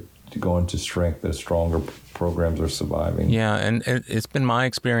 Maybe they're going to strength. The stronger programs are surviving. Yeah, and it's been my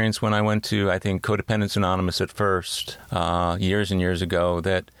experience when I went to, I think, Codependence Anonymous at first, years and years ago,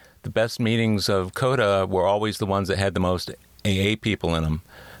 that the best meetings of CODA were always the ones that had the most AA people in them.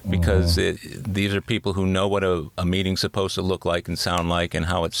 Because these are people who know what a meeting's supposed to look like and sound like and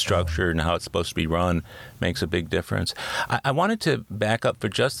how it's structured and how it's supposed to be run makes a big difference. I wanted to back up for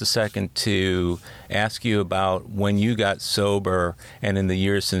just a second to ask you about when you got sober and in the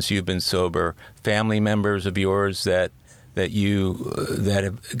years since you've been sober, family members of yours that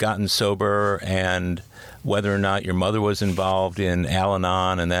have gotten sober and whether or not your mother was involved in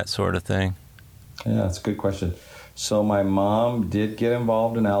Al-Anon and that sort of thing. Yeah, that's a good question. So my mom did get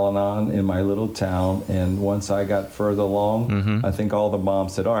involved in Al-Anon in my little town, and once I got further along, I think all the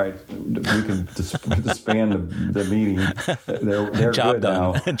moms said, all right, we can disband the meeting. They're Job good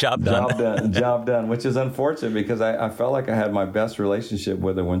done. now. Job done, which is unfortunate because I felt like I had my best relationship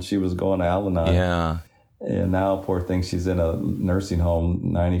with her when she was going to Al-Anon. Yeah. And now, poor thing, she's in a nursing home,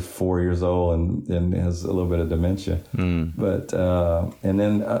 94 years old, and has a little bit of dementia. But and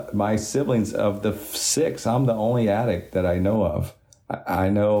then my siblings, of the 6, I'm the only addict that I know of. I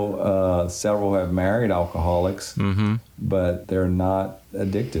know several have married alcoholics, but they're not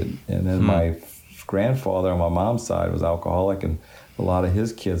addicted. And then my grandfather on my mom's side was alcoholic, and a lot of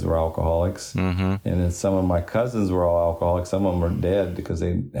his kids were alcoholics. And then some of my cousins were all alcoholics. Some of them are dead because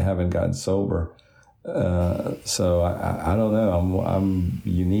they haven't gotten sober. So I don't know. I'm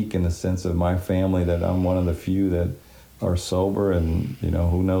unique in the sense of my family that I'm one of the few that are sober, and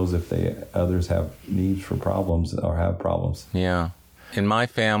who knows if others have needs for problems or have problems. Yeah. In my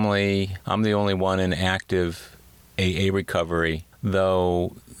family, I'm the only one in active AA recovery,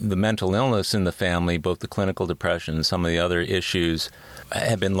 though the mental illness in the family, both the clinical depression and some of the other issues,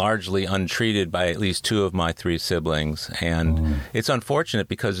 have been largely untreated by at least 2 of my 3 siblings. And it's unfortunate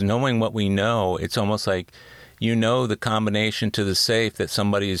because knowing what we know, it's almost like the combination to the safe that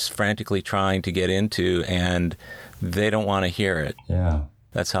somebody's frantically trying to get into and they don't want to hear it. Yeah.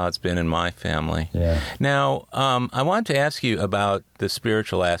 That's how it's been in my family. Yeah. Now, I wanted to ask you about the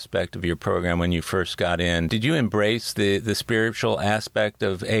spiritual aspect of your program when you first got in. Did you embrace the spiritual aspect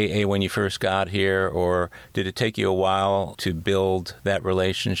of AA when you first got here, or did it take you a while to build that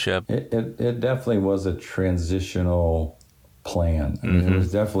relationship? It definitely was a transitional plan. I mean, it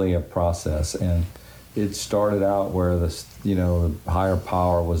was definitely a process, and it started out where the higher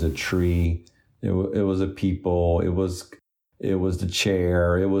power was a tree. It was a people. It was the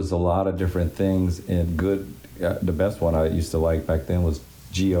chair. It was a lot of different things. And the best one I used to like back then was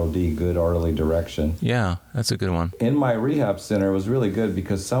G-O-D, good orderly direction. Yeah, that's a good one. In my rehab center, it was really good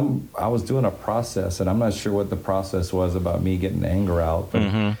because I was doing a process, and I'm not sure what the process was about me getting anger out,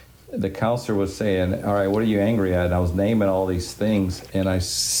 but the counselor was saying, all right, what are you angry at? And I was naming all these things, and I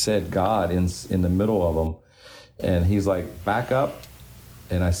said God in the middle of them. And he's like, back up.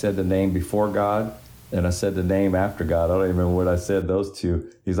 And I said the name before God, and I said the name after God. I don't even remember what I said, those two.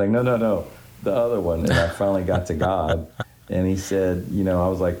 He's like, no, the other one. And I finally got to God. And he said, I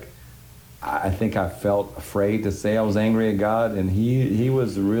was like, I think I felt afraid to say I was angry at God. And he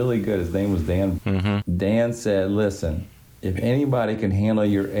was really good. His name was Dan. Mm-hmm. Dan said, listen, if anybody can handle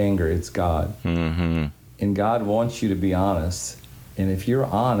your anger, it's God. Mm-hmm. And God wants you to be honest. And if you're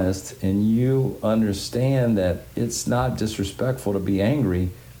honest and you understand that it's not disrespectful to be angry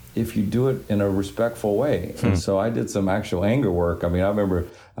if you do it in a respectful way. And so I did some actual anger work. I mean, I remember,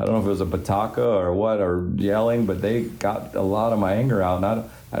 I don't know if it was a bataka or what, or yelling, but they got a lot of my anger out. And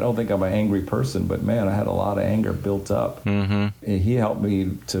I don't think I'm an angry person, but man, I had a lot of anger built up. Mm-hmm. And he helped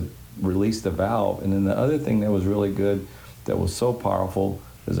me to release the valve. And then the other thing that was really good, that was so powerful,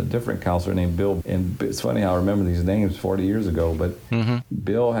 there's a different counselor named Bill, and it's funny how I remember these names 40 years ago, but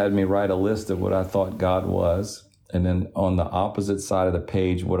Bill had me write a list of what I thought God was, and then on the opposite side of the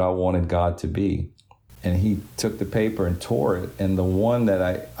page, what I wanted God to be. And he took the paper and tore it, and the one that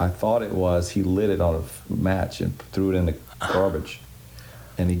I thought it was, he lit it on a match and threw it in the garbage.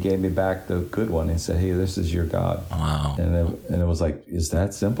 And he gave me back the good one and said, hey, this is your God. Wow. And it was like, is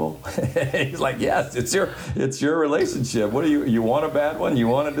that simple? He's like, yes, it's your relationship. What do you want a bad one? You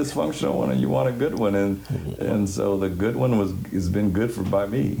want a dysfunctional one, and you want a good one. And so the good one has been good by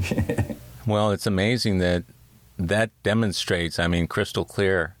me. Well, it's amazing that demonstrates, crystal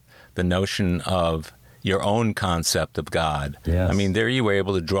clear, the notion of your own concept of God. Yes. I mean, there you were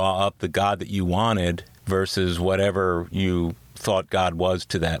able to draw up the God that you wanted versus whatever you thought God was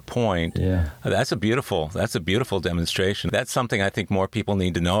to that point. Yeah. That's a beautiful demonstration. That's something I think more people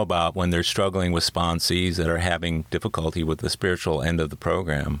need to know about when they're struggling with sponsees that are having difficulty with the spiritual end of the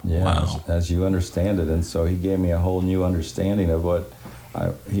program. Yeah, wow. As you understand it. And so he gave me a whole new understanding of what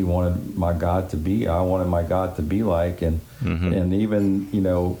he wanted my God to be. I wanted my God to be like. And and even,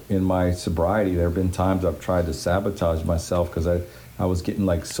 in my sobriety, there have been times I've tried to sabotage myself because I was getting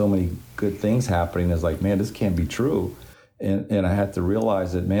like so many good things happening. It's like, man, this can't be true. And I had to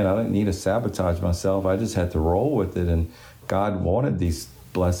realize that, man, I didn't need to sabotage myself. I just had to roll with it. And God wanted these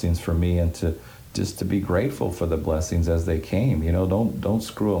blessings for me, and to be grateful for the blessings as they came. Don't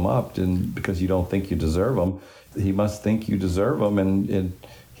screw them up because you don't think you deserve them. He must think you deserve them, and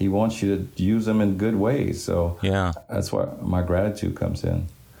he wants you to use them in good ways. So yeah, that's why my gratitude comes in.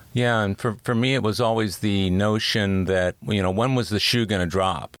 Yeah, and for me, it was always the notion that, when was the shoe going to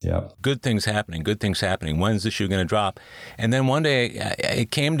drop? Yeah. Good things happening. When's the shoe going to drop? And then one day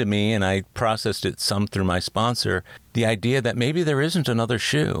it came to me, and I processed it some through my sponsor, the idea that maybe there isn't another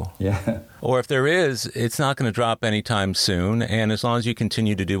shoe. Yeah. Or if there is, it's not going to drop anytime soon. And as long as you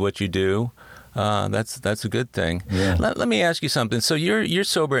continue to do what you do, that's a good thing. Yeah. Let me ask you something. So you're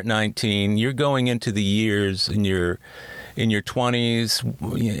sober at 19. You're going into the years in your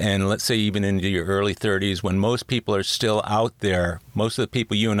 20s, and let's say even into your early 30s, when most people are still out there. Most of the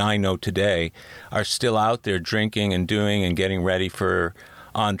people you and I know today are still out there drinking and doing and getting ready for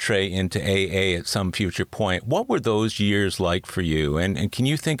entree into AA at some future point. What were those years like for you? And can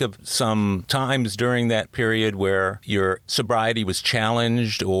you think of some times during that period where your sobriety was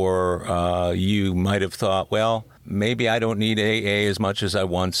challenged, or you might have thought, well, maybe I don't need AA as much as I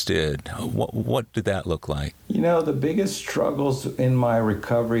once did? What did that look like? The biggest struggles in my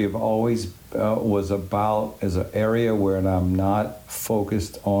recovery have always was about as an area where I'm not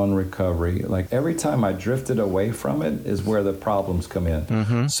focused on recovery. Like every time I drifted away from it is where the problems come in.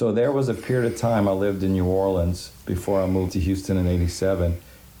 Mm-hmm. So there was a period of time I lived in New Orleans before I moved to Houston in '87,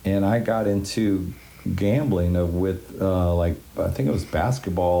 and I got into gambling with I think it was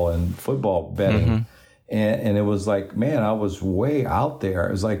basketball and football betting. Mm-hmm. And it was like, man, I was way out there.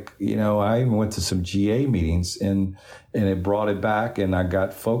 It was like, I even went to some GA meetings and it brought it back, and I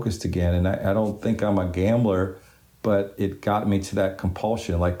got focused again. And I don't think I'm a gambler, but it got me to that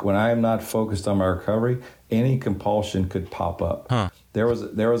compulsion. Like when I am not focused on my recovery, any compulsion could pop up. Huh. There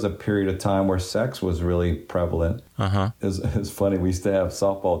was a period of time where sex was really prevalent. Uh-huh. It was funny. We used to have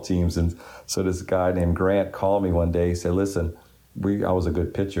softball teams. And so this guy named Grant called me one day. He said, listen, I was a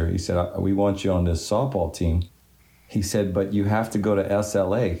good pitcher. He said, we want you on this softball team. He said, but you have to go to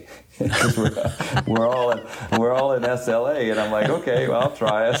SLA. we're all in SLA. And I'm like, okay, well, I'll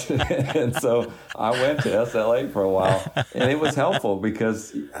try it. And so I went to SLA for a while. And it was helpful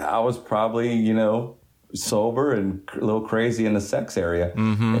because I was probably, sober and a little crazy in the sex area.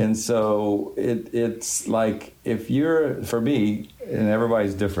 And so it's like, for me, and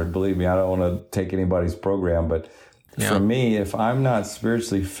everybody's different, believe me, I don't want to take anybody's program, but for me, if I'm not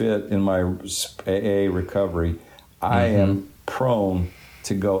spiritually fit in my AA recovery, I am prone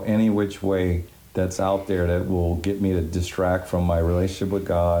to go any which way that's out there that will get me to distract from my relationship with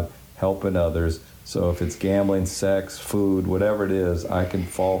God, helping others. So if it's gambling, sex, food, whatever it is, I can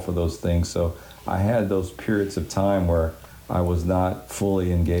fall for those things. So I had those periods of time where I was not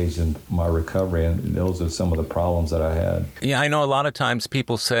fully engaged in my recovery, and those are some of the problems that I had. Yeah, I know a lot of times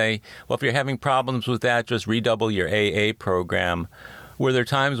people say, well, if you're having problems with that, just redouble your AA program. Were there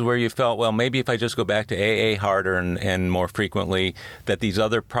times where you felt, well, maybe if I just go back to AA harder and more frequently, that these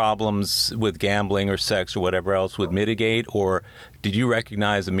other problems with gambling or sex or whatever else would mitigate? Or did you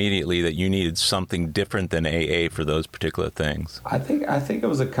recognize immediately that you needed something different than AA for those particular things? I think it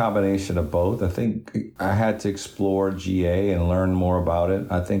was a combination of both. I think I had to explore GA and learn more about it.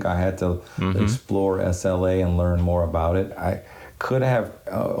 I think I had to explore SLA and learn more about it. I could have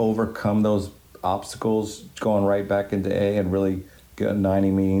overcome those obstacles going right back into AA and really get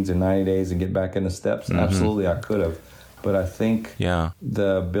 90 meetings in 90 days and get back into steps. Absolutely, I could have. But I think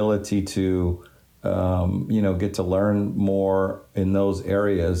the ability to, get to learn more in those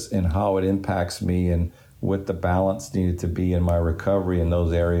areas and how it impacts me and what the balance needed to be in my recovery in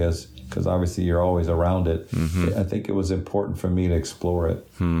those areas, because obviously you're always around it. I think it was important for me to explore it.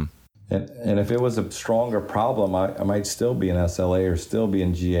 And if it was a stronger problem, I might still be in SLA or still be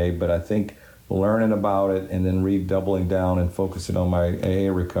in GA, but I think learning about it and then redoubling down and focusing on my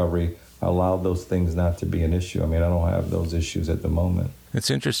AA recovery allowed those things not to be an issue. I mean, I don't have those issues at the moment. It's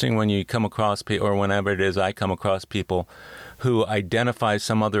interesting when you come across people, or whenever it is I come across people who identify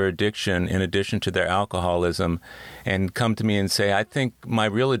some other addiction in addition to their alcoholism and come to me and say, I think my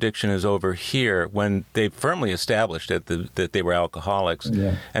real addiction is over here, when they've firmly established that they were alcoholics.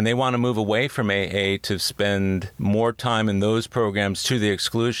 And they want to move away from AA to spend more time in those programs to the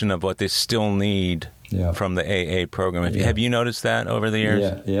exclusion of what they still need from the AA program. Have you noticed that over the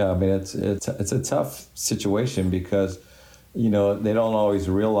years? Yeah. I mean, it's a tough situation because they don't always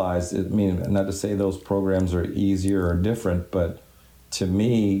realize it. I mean, not to say those programs are easier or different, but to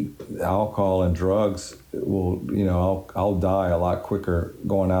me, alcohol and drugs will, I'll die a lot quicker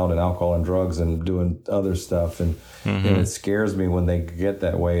going out in alcohol and drugs and doing other stuff. And it scares me when they get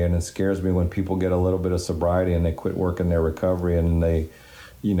that way. And it scares me when people get a little bit of sobriety and they quit working their recovery and they,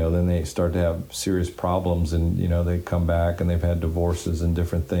 then they start to have serious problems and, they come back and they've had divorces and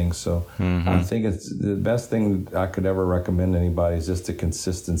different things. So I think it's the best thing I could ever recommend to anybody is just the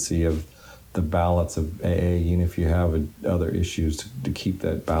consistency of the balance of AA, even if you have other issues, to keep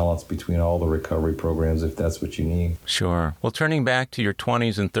that balance between all the recovery programs, if that's what you need. Sure. Well, turning back to your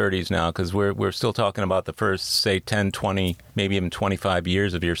 20s and 30s now, because we're still talking about the first, say, 10, 20, maybe even 25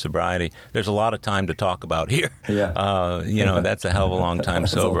 years of your sobriety. There's a lot of time to talk about here. That's a hell of a long time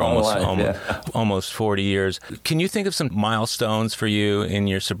sober, almost 40 years. Can you think of some milestones for you in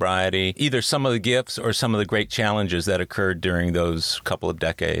your sobriety, either some of the gifts or some of the great challenges that occurred during those couple of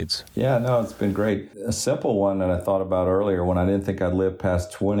decades? Yeah, no, it's been great. A simple one that I thought about earlier when I didn't think I'd live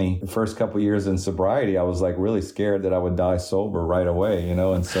past 20. The first couple of years in sobriety, I was like really scared that I would die sober right away,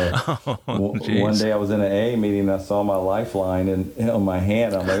 and so one day I was in an AA meeting and I saw my lifeline on my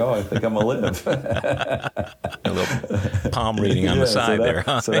hand. I'm like, I think I'm going to live. A little palm reading on the side there.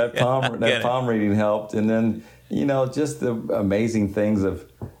 Huh? So that palm reading helped. And then, just the amazing things of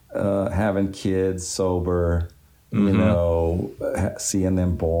having kids sober, seeing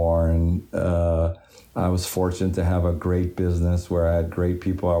them born. I was fortunate to have a great business where I had great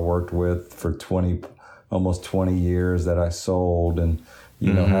people I worked with for almost 20 years that I sold, and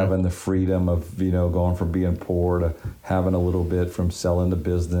having the freedom of going from being poor to having a little bit from selling the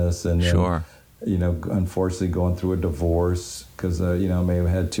business, and then, unfortunately going through a divorce because I may have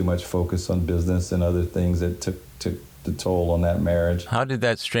had too much focus on business and other things that took the toll on that marriage. How did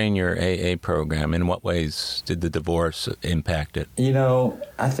that strain your AA program? In what ways did the divorce impact it?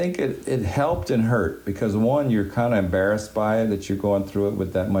 I think it helped and hurt because, one, you're kind of embarrassed by it that you're going through it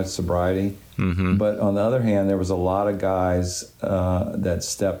with that much sobriety. But on the other hand, there was a lot of guys that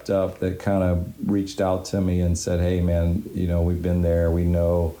stepped up that kind of reached out to me and said, hey, man, we've been there. We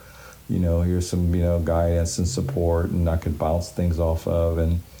know, here's some, guidance and support, and I could bounce things off of.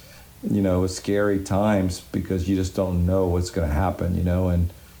 And it was scary times because you just don't know what's going to happen,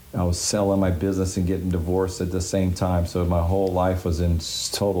 and I was selling my business and getting divorced at the same time. So my whole life was in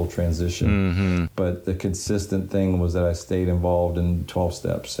total transition. But the consistent thing was that I stayed involved in 12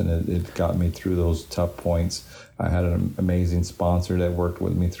 steps, and it got me through those tough points. I had an amazing sponsor that worked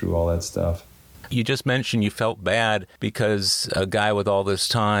with me through all that stuff. You just mentioned you felt bad because a guy with all this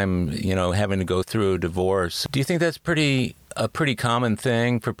time, having to go through a divorce. Do you think that's a pretty common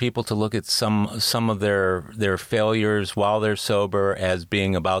thing for people to look at some of their failures while they're sober as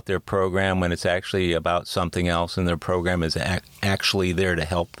being about their program when it's actually about something else and their program is actually there to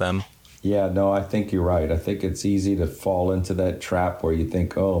help them? Yeah, no, I think you're right. I think it's easy to fall into that trap where you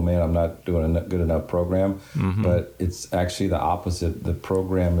think, oh, man, I'm not doing a good enough program. Mm-hmm. But it's actually the opposite. The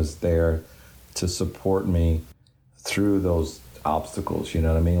program is there to support me through those obstacles. You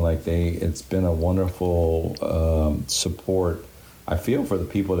know what I mean? Like it's been a wonderful support. I feel for the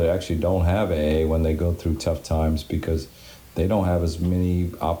people that actually don't have AA when they go through tough times because they don't have as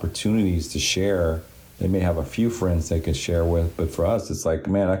many opportunities to share. They may have a few friends they could share with, but for us, it's like,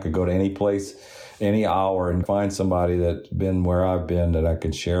 man, I could go to any place, any hour, and find somebody that's been where I've been that I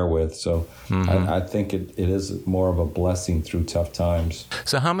could share with. So I think it is more of a blessing through tough times.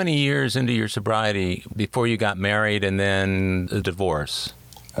 So how many years into your sobriety before you got married and then the divorce?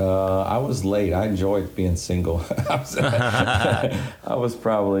 I was late. I enjoyed being single. I was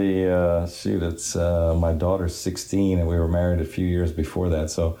probably, it's my daughter's 16 and we were married a few years before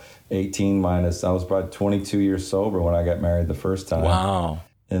that. So 18 minus, I was about 22 years sober when I got married the first time. Wow.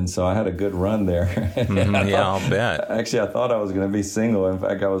 And so I had a good run there. Yeah, I'll bet. Actually, I thought I was going to be single. In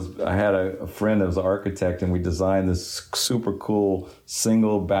fact, I had a friend that was an architect, and we designed this super cool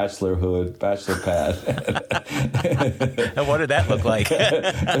single bachelor pad. And what did that look like?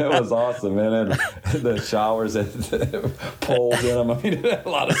 It was awesome, man. The showers had poles in them. I mean, it had a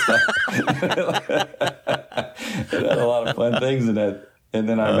lot of stuff. It had a lot of fun things in it. And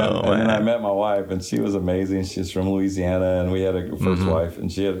then I met my wife, and she was amazing. She's from Louisiana, and we had a first wife,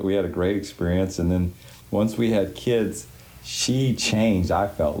 and we had a great experience. And then once we had kids, she changed, I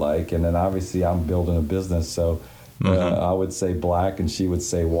felt like. And then obviously I'm building a business, so I would say black, and she would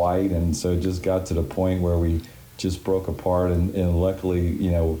say white, and so it just got to the point where we just broke apart. And luckily,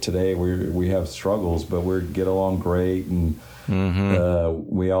 today we have struggles, but we get along great. And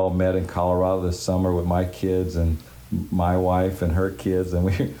we all met in Colorado this summer with my kids and my wife and her kids, and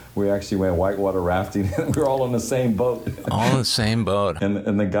we actually went whitewater rafting. We were all on the same boat. All on the same boat.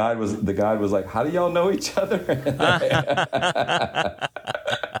 And the guide was like, "How do y'all know each other?"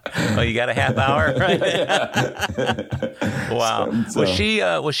 Well, you got a half hour, right? Wow. So,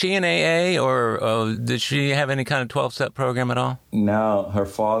 was she in AA, or did she have any kind of 12-step program at all? No, her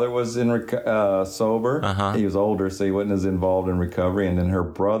father was in sober. He was older, so he wasn't as involved in recovery. And then her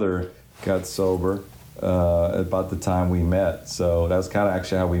brother got sober about the time we met. So that's kind of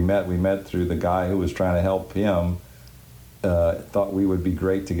actually how we met. We met through the guy who was trying to help him, thought we would be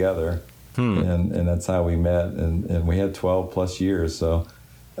great together. And that's how we met. And we had 12 plus years. So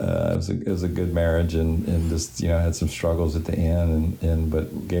it was a good marriage, and just, had some struggles at the end,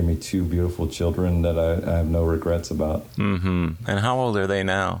 but gave me two beautiful children that I have no regrets about. And how old are they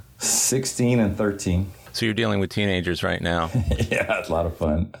now? 16 and 13. So you're dealing with teenagers right now. Yeah, it's a lot of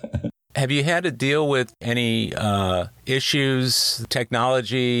fun. Have you had to deal with any issues,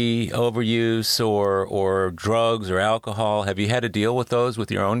 technology overuse, or drugs or alcohol? Have you had to deal with those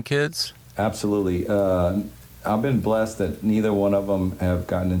with your own kids? Absolutely. I've been blessed that neither one of them have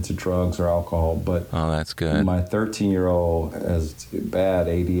gotten into drugs or alcohol, but that's good. My 13-year-old has bad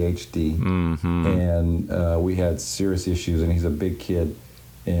ADHD, and we had serious issues, and he's a big kid.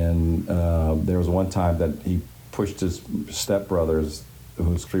 And there was one time that he pushed his stepbrothers,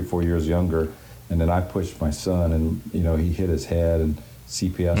 who's 3-4 years younger, and then I pushed my son, and he hit his head, and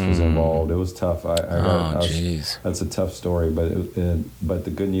CPS was involved. It was tough. That's a tough story, but the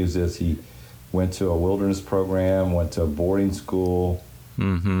good news is he went to a wilderness program, went to a boarding school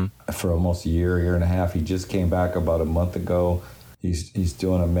for almost a year and a half. He just came back about a month ago. He's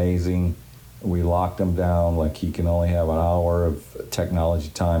doing amazing. We locked him down, like he can only have an hour of technology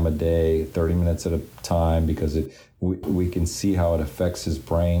time a day, 30 minutes at a time, because we can see how it affects his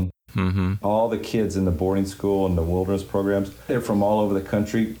brain. All the kids in the boarding school and the wilderness programs, they're from all over the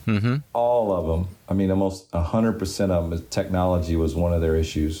country. All of them. I mean, almost 100% of them, technology was one of their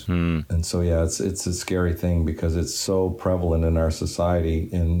issues. And so, yeah, it's a scary thing because it's so prevalent in our society.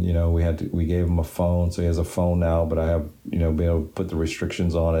 And, we gave him a phone, so he has a phone now, but I have, been able to put the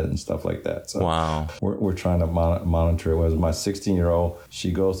restrictions on it and stuff like that. So wow. We're trying to monitor it. Whereas my 16-year-old,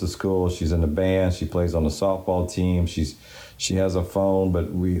 she goes to school, she's in the band, she plays on the softball team, she has a phone,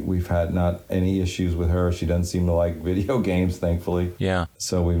 but we've had not any issues with her. She doesn't seem to like video games, thankfully. Yeah.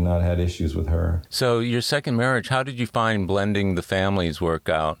 So we've not had issues with her. So your second marriage, how did you find blending the families work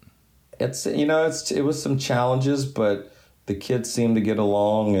out? It was some challenges, but the kids seem to get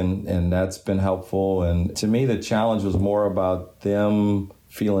along, and that's been helpful. And to me, the challenge was more about them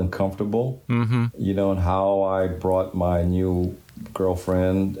feeling comfortable, you know, and how I brought my new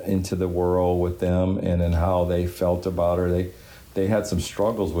girlfriend into the world with them, and then how they felt about her. They had some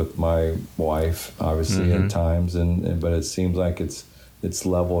struggles with my wife, obviously, at times, but it seems like it's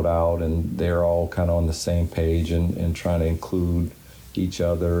leveled out, and they're all kind of on the same page and trying to include each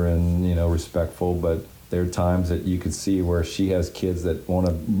other and, you know, respectful. But there are times that you can see where she has kids that want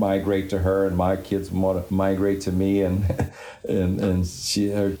to migrate to her, and my kids want to migrate to me, and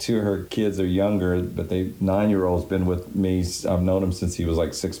two of her kids are younger, but 9-year-old's been with me. I've known him since he was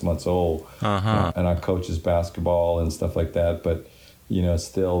like 6 months old, and I coach his basketball and stuff like that. But, you know,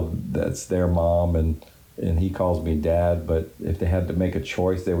 still, that's their mom, and he calls me dad. But if they had to make a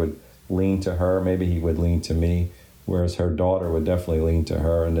choice, they would lean to her. Maybe he would lean to me. Whereas her daughter would definitely lean to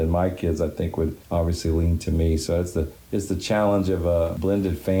her, and then my kids, I think, would obviously lean to me. So it's the challenge of a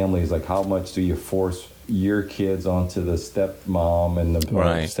blended family. Is like, how much do you force your kids onto the stepmom and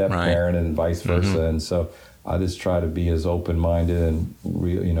the step-parent and vice versa? And so I just try to be as open-minded and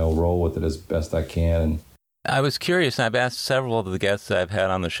roll with it as best I can. And I was curious, and I've asked several of the guests I've had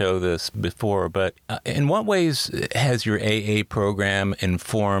on the show this before, but in what ways has your AA program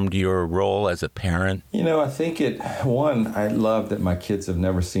informed your role as a parent? You know, I think I love that my kids have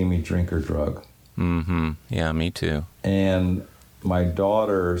never seen me drink or drug. Yeah, me too. And my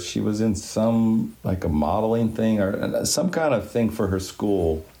daughter, she was in some, like a modeling thing or some kind of thing for her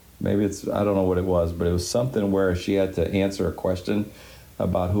school. Maybe I don't know what it was, but it was something where she had to answer a question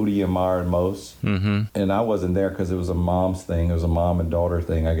about who do you admire most. And I wasn't there because it was a mom's thing. It was a mom and daughter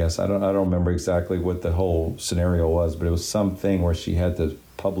thing, I guess. I don't remember exactly what the whole scenario was, but it was something where she had to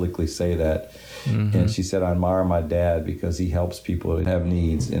publicly say that. And she said, I admire my dad because he helps people that have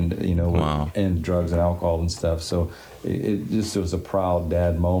needs and, and drugs and alcohol and stuff. So it was a proud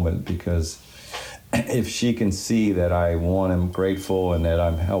dad moment, because if she can see that I am grateful and that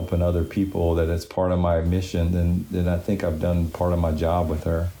I'm helping other people, that it's part of my mission, then I think I've done part of my job with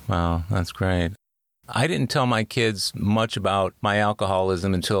her. Wow, that's great. I didn't tell my kids much about my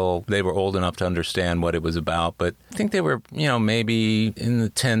alcoholism until they were old enough to understand what it was about, but I think they were, maybe in the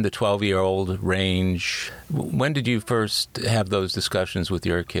 10 to 12-year-old range. When did you first have those discussions with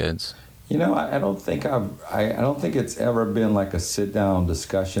your kids? You know, I don't think it's ever been like a sit-down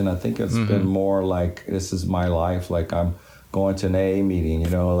discussion. I think it's been more like, this is my life. Like, I'm going to an AA meeting,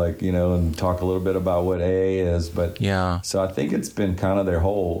 and talk a little bit about what AA is. But yeah. So I think it's been kind of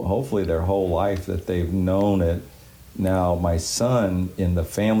hopefully their whole life that they've known it. Now, my son in the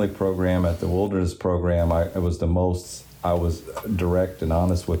family program at the Wilderness program, I was direct and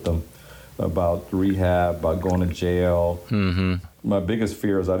honest with them about rehab, about going to jail. My biggest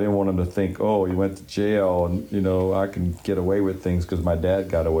fear is I didn't want him to think, oh, you went to jail and, I can get away with things because my dad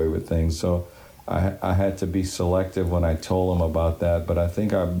got away with things. So I had to be selective when I told him about that. But I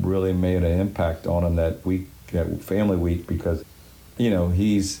think I really made an impact on him that week, that family week, because,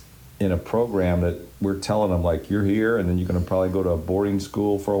 he's in a program that we're telling him, like, you're here and then you're going to probably go to a boarding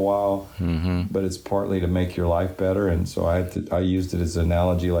school for a while. But it's partly to make your life better. And so I used it as an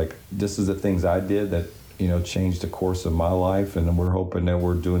analogy, like, this is the things I did that, changed the course of my life, and we're hoping that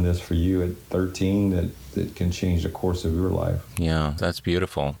we're doing this for you at 13 that can change the course of your life. Yeah, that's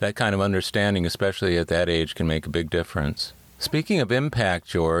beautiful. That kind of understanding, especially at that age, can make a big difference. Speaking of impact,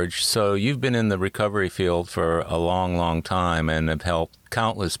 George, so you've been in the recovery field for a long, long time and have helped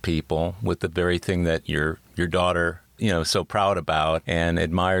countless people with the very thing that your daughter, so proud about and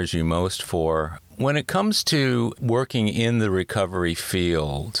admires you most for. When it comes to working in the recovery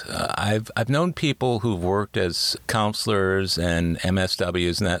field, I've known people who've worked as counselors and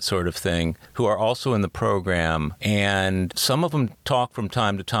MSWs and that sort of thing who are also in the program, and some of them talk from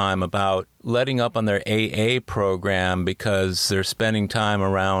time to time about letting up on their AA program because they're spending time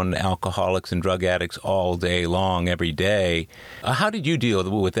around alcoholics and drug addicts all day long, every day. How did you deal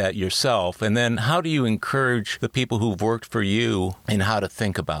with that yourself? And then how do you encourage the people who've worked for you in how to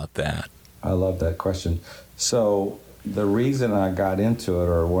think about that? I love that question. So the reason I got into it,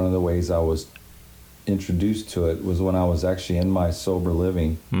 or one of the ways I was introduced to it, was when I was actually in my sober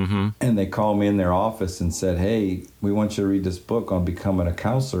living. And they called me in their office and said, hey, we want you to read this book on becoming a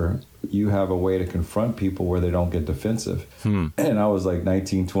counselor. You have a way to confront people where they don't get defensive. And I was like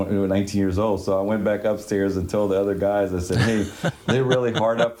 19 years old. So I went back upstairs and told the other guys, I said, hey, they're really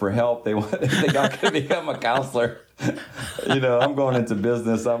hard up for help. They think I could become a counselor. I'm going into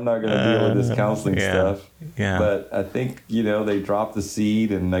business. I'm not going to deal with this counseling stuff. Yeah. But I think, they dropped the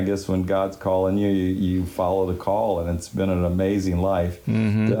seed, and I guess when God's calling you, you follow the call, and it's been an amazing life.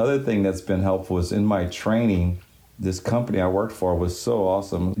 The other thing that's been helpful is in my training, this company I worked for was so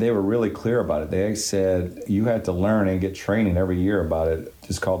awesome. They were really clear about it. They said you had to learn and get training every year about it.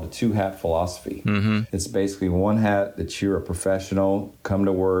 It's called the 2-hat philosophy. It's basically one hat that you're a professional, come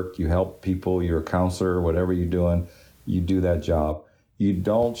to work, you help people, you're a counselor, whatever you're doing, you do that job. You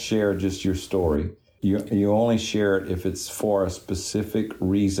don't share just your story. You only share it if it's for a specific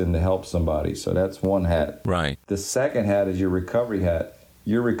reason to help somebody. So that's one hat. Right. The second hat is your recovery hat.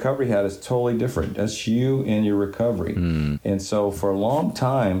 Your recovery hat is totally different. That's you and your recovery. And so for a long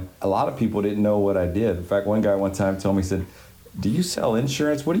time, a lot of people didn't know what I did. In fact, one guy one time told me, he said, "Do you sell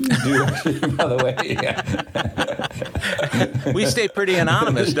insurance? What do you do?" By the way, we stay pretty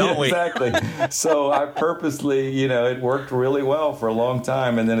anonymous, don't we? Exactly. So I purposely, it worked really well for a long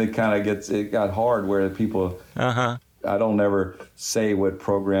time, and then it got hard where people. I don't ever say what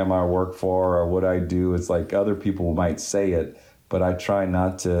program I work for or what I do. It's like other people might say it, but I try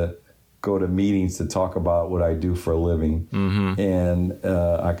not to go to meetings to talk about what I do for a living. And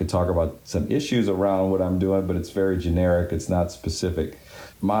I could talk about some issues around what I'm doing, but it's very generic. It's not specific.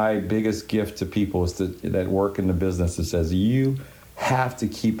 My biggest gift to people is that work in the business that says you have to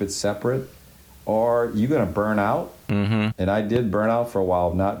keep it separate or you're going to burn out. And I did burn out for a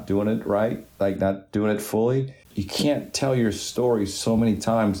while, not doing it right, like not doing it fully. You can't tell your story so many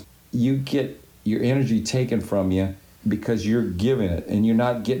times. You get your energy taken from you because you're giving it and you're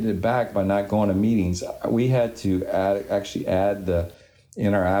not getting it back by not going to meetings. We had to add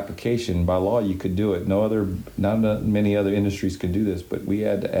in our application. By law, you could do it. Not many other industries can do this, but we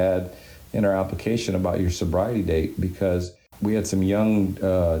had to add in our application about your sobriety date because we had some young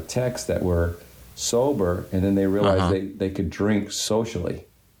techs that were sober and then they realized they could drink socially.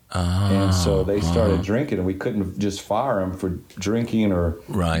 And so they started drinking, and we couldn't just fire them for drinking or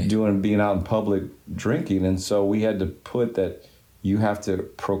being out in public drinking. And so we had to put that you have to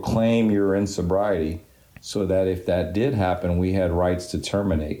proclaim you're in sobriety so that if that did happen, we had rights to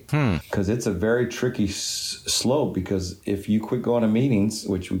terminate. Because it's a very tricky slope, because if you quit going to meetings,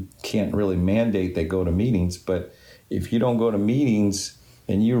 which we can't really mandate they go to meetings, but if you don't go to meetings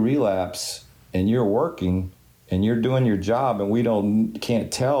and you relapse and you're working and you're doing your job and we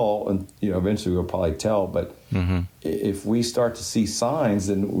can't tell, and eventually we'll probably tell, but if we start to see signs,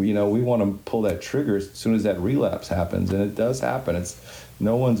 then we want to pull that trigger as soon as that relapse happens. And it does happen.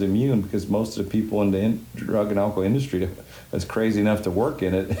 No one's immune, because most of the people in the drug and alcohol industry that's crazy enough to work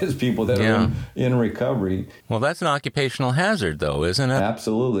in it is people that are in recovery. Well, that's an occupational hazard, though, isn't it?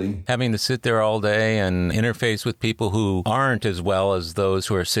 Absolutely. Having to sit there all day and interface with people who aren't as well as those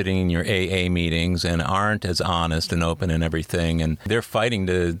who are sitting in your AA meetings and aren't as honest and open and everything, and they're fighting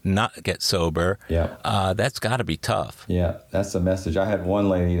to not get sober. That's got to be tough. Yeah, that's the message. I had one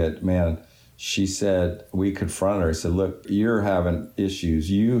lady that, she said, we confronted her. I said, "Look, you're having issues.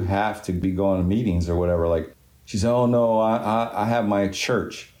 You have to be going to meetings or whatever." Like, she said, "Oh, no, I have my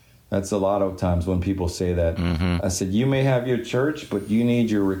church." That's a lot of times when people say that. I said, "You may have your church, but you need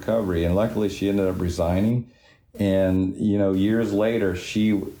your recovery." And luckily, she ended up resigning. And, years later,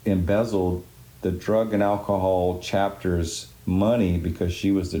 she embezzled the drug and alcohol chapter's money because she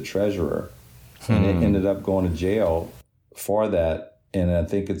was the treasurer. And it ended up going to jail for that. And I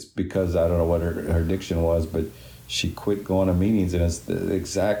think it's because, I don't know what her addiction was, but she quit going to meetings, and it's the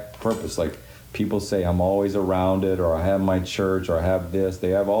exact purpose. Like, people say, "I'm always around it," or "I have my church," or "I have this." They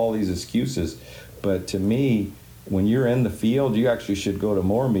have all these excuses. But to me, when you're in the field, you actually should go to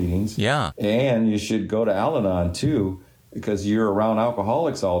more meetings. Yeah. And you should go to Al-Anon too, because you're around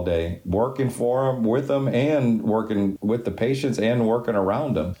alcoholics all day, working for them, with them, and working with the patients and working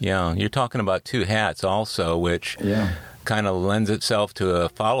around them. Yeah. You're talking about 2 hats also, which kind of lends itself to a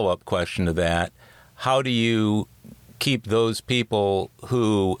follow-up question to that. How do you keep those people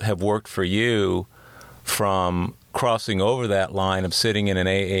who have worked for you from crossing over that line of sitting in an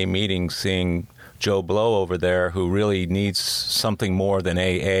AA meeting, seeing Joe Blow over there who really needs something more than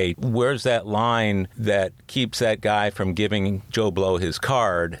AA? Where's that line that keeps that guy from giving Joe Blow his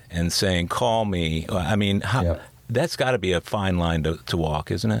card and saying, "Call me"? I mean, that's got to be a fine line to walk,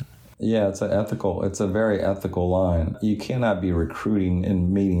 isn't it? Yeah, it's a very ethical line. You cannot be recruiting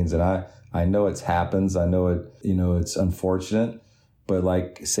in meetings, and I know it happens. I know it, it's unfortunate, but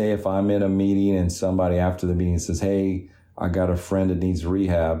like, say if I'm in a meeting and somebody after the meeting says, "Hey, I got a friend that needs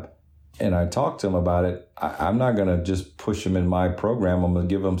rehab," and I talk to him about it, I'm not going to just push him in my program. I'm going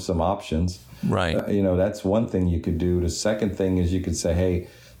to give him some options. Right. That's one thing you could do. The second thing is you could say, "Hey,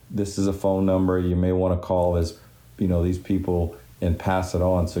 this is a phone number. You may want to call this, these people, and pass it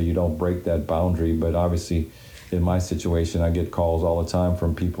on so you don't break that boundary." But obviously, in my situation, I get calls all the time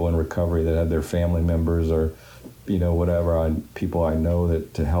from people in recovery that have their family members or, whatever, people I know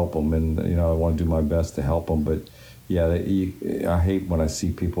that to help them. And, I want to do my best to help them. But yeah, I hate when I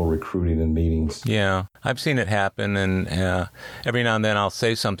see people recruiting in meetings. Yeah, I've seen it happen, and every now and then I'll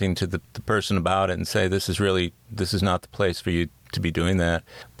say something to the person about it and say, this is not the place for you to be doing that.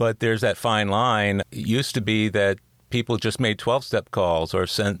 But there's that fine line. It used to be that people just made 12-step calls or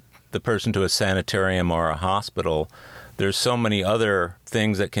sent the person to a sanitarium or a hospital. There's so many other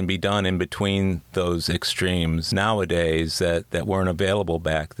things that can be done in between those extremes nowadays that weren't available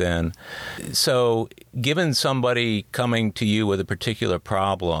back then. So given somebody coming to you with a particular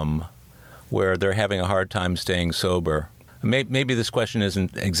problem where they're having a hard time staying sober, maybe this question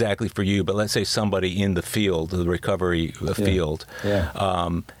isn't exactly for you, but let's say somebody in the field, the recovery field,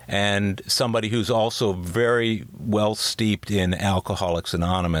 and somebody who's also very well steeped in Alcoholics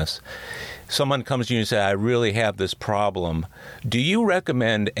Anonymous. Someone comes to you and says, I really have this problem. Do you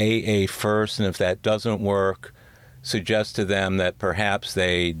recommend AA first? And if that doesn't work, suggest to them that perhaps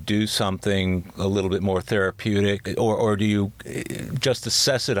they do something a little bit more therapeutic? Or do you just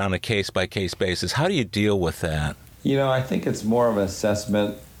assess it on a case-by-case basis? How do you deal with that? I think it's more of an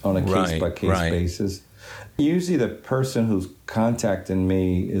assessment on a case-by-case basis. Usually the person who's contacting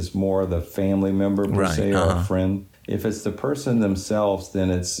me is more the family member, per se, or a friend. If it's the person themselves,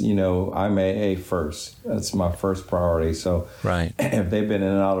 then it's, I'm AA first. That's my first priority. So if they've been in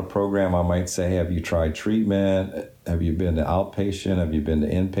and out of program, I might say, have you tried treatment? Have you been to outpatient? Have you been to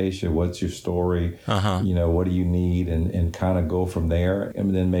inpatient? What's your story? What do you need? And kind of go from there,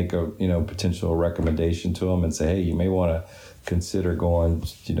 and then make a, potential recommendation to them and say, hey, you may want to consider going,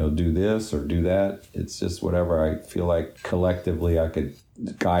 do this or do that. It's just whatever I feel like collectively I could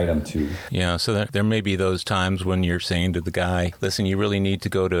guide them to. Yeah, so there may be those times when you're saying to the guy, listen, you really need to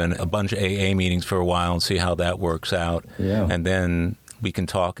go to a bunch of AA meetings for a while and see how that works out. Yeah. And then we can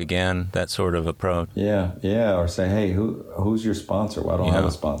talk again, that sort of approach. Yeah. Or say, hey, who's your sponsor? Well, I don't have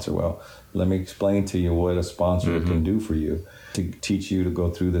a sponsor. Well, let me explain to you what a sponsor can do for you, to teach you to go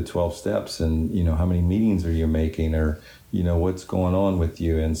through the 12 steps and, how many meetings are you making, or, what's going on with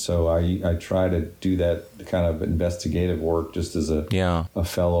you. And so I try to do that kind of investigative work just as a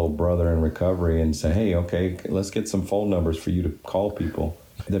fellow brother in recovery, and say, hey, okay, let's get some phone numbers for you to call people,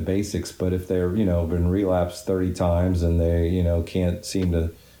 the basics. But if they're, been relapsed 30 times and they, can't seem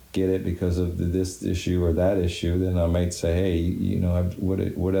to get it because of this issue or that issue, then I might say, hey,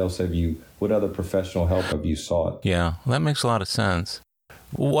 what other professional help have you sought? Yeah, well, that makes a lot of sense.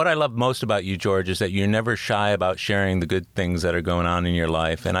 What I love most about you, George, is that you're never shy about sharing the good things that are going on in your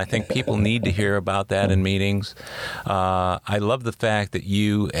life. And I think people need to hear about that in meetings. I love the fact that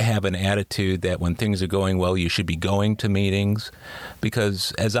you have an attitude that when things are going well, you should be going to meetings.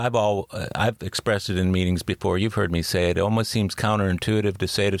 Because as I've expressed it in meetings before, you've heard me say it, it almost seems counterintuitive to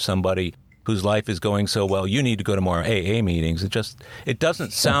say to somebody whose life is going so well, you need to go to more AA meetings. It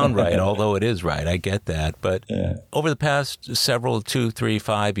doesn't sound right, although it is right. I get that. But over the past several, 2, 3,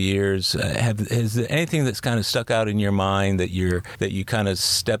 5 years, has there anything that's kind of stuck out in your mind that you kind of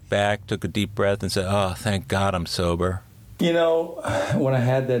stepped back, took a deep breath, and said, oh, thank God I'm sober? When I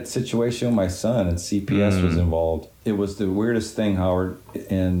had that situation with my son and CPS was involved, it was the weirdest thing, Howard.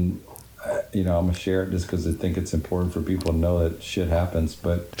 And I'm going to share it just because I think it's important for people to know that shit happens.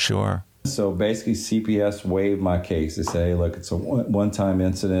 But sure. So basically, CPS waived my case. They say, look, it's a one-time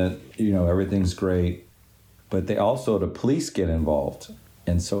incident. Everything's great. But the police get involved.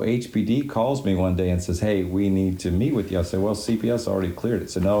 And so HPD calls me one day and says, hey, we need to meet with you. I say, well, CPS already cleared it.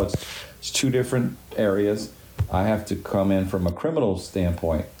 So no, it's two different areas. I have to come in from a criminal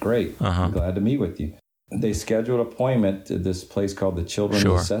standpoint. Great. I'm glad to meet with you. They scheduled an appointment at this place called the Children's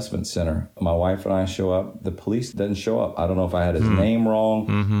Assessment Center. My wife and I show up. The police didn't show up. I don't know if I had his name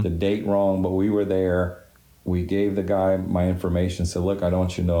wrong, the date wrong, but we were there. We gave the guy my information, said, look, I don't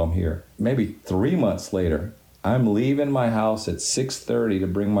want you to know I'm here. Maybe 3 months later, I'm leaving my house at 6:30 to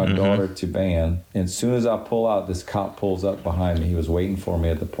bring my daughter to band. And as soon as I pull out, this cop pulls up behind me. He was waiting for me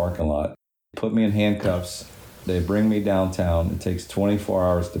at the parking lot. Put me in handcuffs. They bring me downtown. It takes 24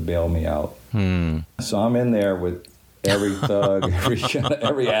 hours to bail me out. So I'm in there with every thug,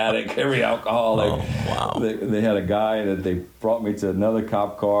 every addict, every alcoholic. Wow. They had a guy that they brought me to another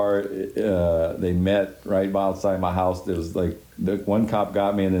cop car. They met right outside my house. There was one cop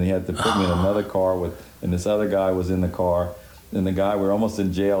got me, and then he had to put me in another car and this other guy was in the car. And the guy, we're almost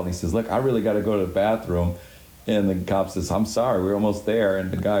in jail, and he says, look, I really got to go to the bathroom. And the cop says, I'm sorry, we're almost there.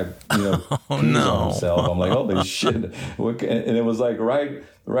 And the guy, pees on himself. I'm like, holy shit. And it was right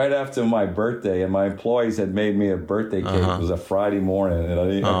right after my birthday, and my employees had made me a birthday cake. It was a Friday morning, and I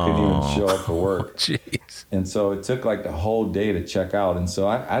couldn't even show up for work. Jeez. And so it took like the whole day to check out. And so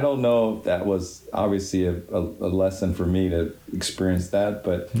I don't know if that was obviously a lesson for me to experience that.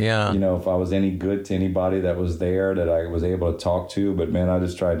 But, yeah, if I was any good to anybody that was there that I was able to talk to. But, man, I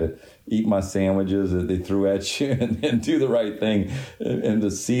just tried to eat my sandwiches that they threw at you and do the right thing and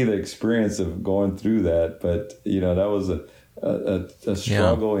to see the experience of going through that. But, that was a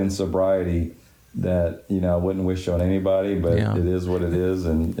struggle in sobriety that, I wouldn't wish on anybody, but it is what it is,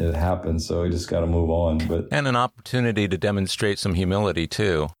 and it happens. So we just got to move on. And an opportunity to demonstrate some humility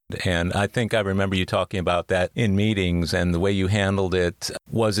too. And I think I remember you talking about that in meetings, and the way you handled it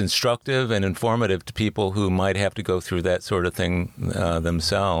was instructive and informative to people who might have to go through that sort of thing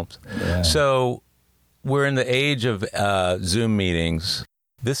themselves. Yeah. So we're in the age of Zoom meetings.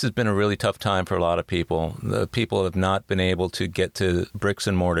 This has been a really tough time for a lot of people. The people have not been able to get to bricks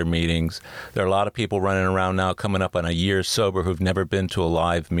and mortar meetings. There are a lot of people running around now coming up on a year sober who've never been to a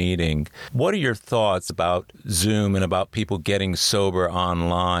live meeting. What are your thoughts about Zoom and about people getting sober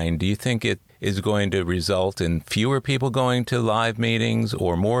online? Do you think it is going to result in fewer people going to live meetings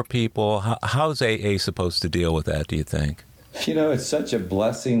or more people? How's AA supposed to deal with that, do you think? It's such a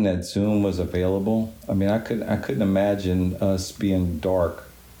blessing that Zoom was available. I mean, I couldn't imagine us being dark.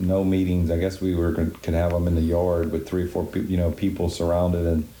 No meetings. I guess we could have them in the yard with 3 or 4 people surrounded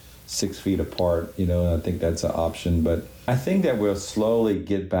and 6 feet apart. And I think that's an option. But I think that we'll slowly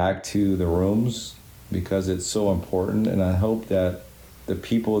get back to the rooms because it's so important. And I hope that the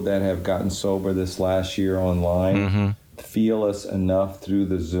people that have gotten sober this last year online feel us enough through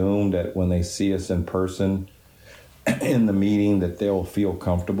the Zoom that when they see us in person in the meeting that they'll feel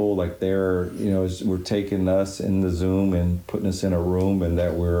comfortable, like they're, we're taking us in the Zoom and putting us in a room and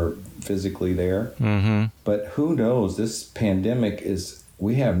that we're physically there. But who knows? This pandemic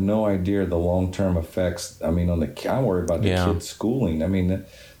we have no idea the long-term effects. I mean, I worry about the kids' schooling. I mean,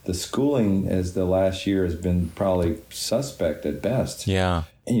 the schooling as the last year has been probably suspect at best. Yeah.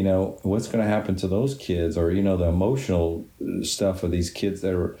 What's going to happen to those kids, or, the emotional stuff of these kids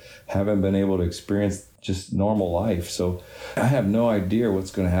that haven't been able to experience just normal life. So I have no idea what's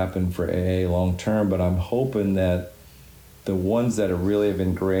going to happen for AA long term, but I'm hoping that the ones that really have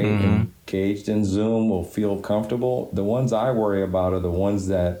been great engaged in Zoom will feel comfortable. The ones I worry about are the ones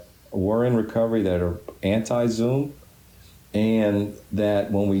that were in recovery that are anti-Zoom, and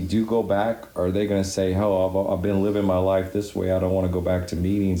that when we do go back, are they going to say, I've been living my life this way, I don't want to go back to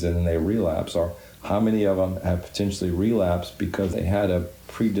meetings, and then they relapse? Or how many of them have potentially relapsed because they had a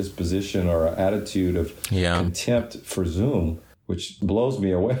predisposition or an attitude of contempt for Zoom, which blows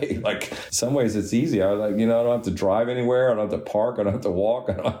me away. Like, some ways it's easy. I don't have to drive anywhere. I don't have to park. I don't have to walk.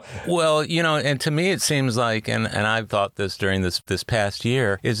 Well, and to me it seems like, and I've thought this during this past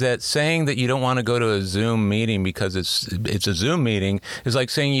year, is that saying that you don't want to go to a Zoom meeting because it's a Zoom meeting is like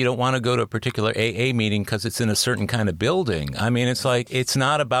saying you don't want to go to a particular AA meeting because it's in a certain kind of building. I mean, it's like, it's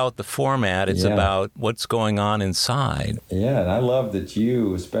not about the format. It's about what's going on inside. Yeah, and I love that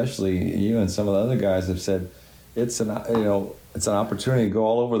especially you and some of the other guys have said it's an opportunity to go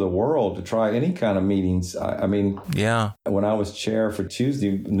all over the world to try any kind of meetings. I mean, when I was chair for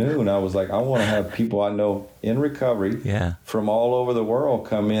Tuesday noon, I was like, I want to have people I know in recovery from all over the world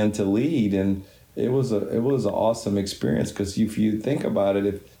come in to lead. And it was an awesome experience, because if you think about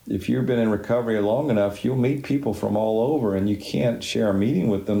it, if you've been in recovery long enough, you'll meet people from all over, and you can't share a meeting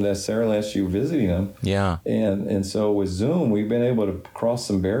with them necessarily unless you're visiting them. Yeah. And so with Zoom, we've been able to cross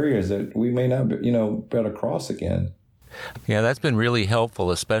some barriers that we may not, be able to cross again. Yeah, that's been really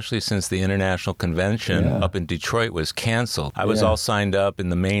helpful, especially since the International Convention up in Detroit was canceled. I was all signed up in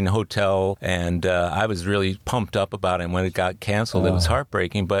the main hotel, and I was really pumped up about it. And when it got canceled, it was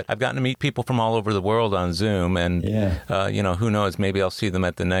heartbreaking. But I've gotten to meet people from all over the world on Zoom, and who knows? Maybe I'll see them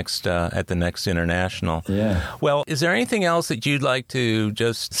at the next International. Yeah. Well, is there anything else that you'd like to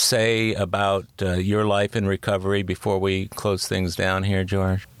just say about your life in recovery before we close things down here,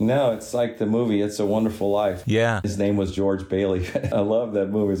 George? No, it's like the movie "It's a Wonderful Life." Yeah. His name was George Bailey. I love that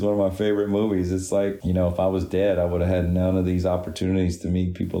movie. It's one of my favorite movies. It's like, if I was dead, I would have had none of these opportunities to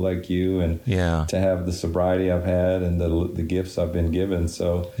meet people like you and to have the sobriety I've had and the gifts I've been given.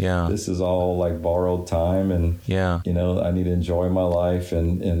 So this is all like borrowed time, and I need to enjoy my life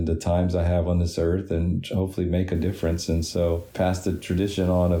and the times I have on this earth, and hopefully make a difference. And so pass the tradition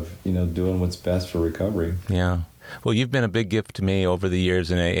on of, doing what's best for recovery. Yeah. Well, you've been a big gift to me over the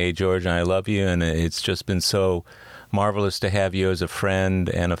years in AA, George, and I love you, and it's just been so marvelous to have you as a friend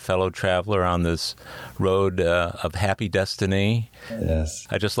and a fellow traveler on this road of happy destiny. Yes.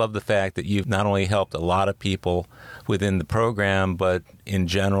 I just love the fact that you've not only helped a lot of people within the program, but in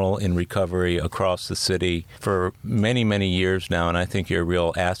general in recovery across the city for many, many years now. And I think you're a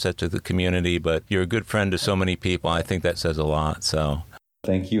real asset to the community, but you're a good friend to so many people. I think that says a lot. So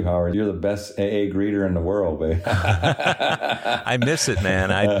thank you, Howard. You're the best AA greeter in the world, babe. I miss it,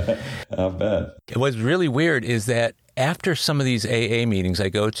 man. I bet. What's really weird is that after some of these AA meetings I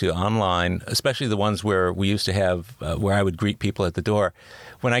go to online, especially the ones where we used to have, where I would greet people at the door,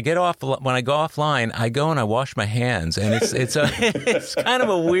 when I go offline, I go and I wash my hands, and it's kind of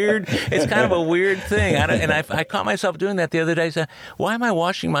a weird thing. I caught myself doing that the other day. So why am I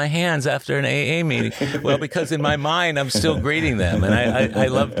washing my hands after an AA meeting? Well, because in my mind I'm still greeting them, and I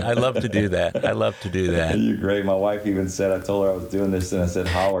love to do that. I love to do that. You're great. My wife even said, I told her I was doing this, and I said,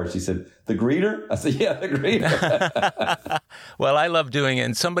 Howard. She said, the greeter? I said, yeah, the greeter. Well, I love doing it,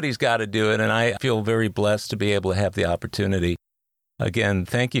 and somebody's got to do it, and I feel very blessed to be able to have the opportunity. Again,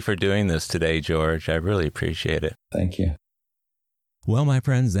 thank you for doing this today, George. I really appreciate it. Thank you. Well, my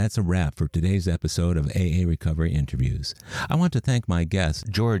friends, that's a wrap for today's episode of AA Recovery Interviews. I want to thank my guest,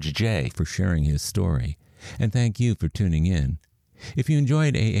 George J., for sharing his story, and thank you for tuning in. If you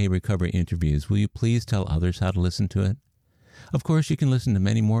enjoyed AA Recovery Interviews, will you please tell others how to listen to it? Of course, you can listen to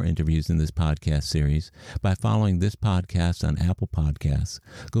many more interviews in this podcast series by following this podcast on Apple Podcasts,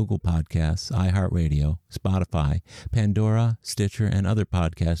 Google Podcasts, iHeartRadio, Spotify, Pandora, Stitcher, and other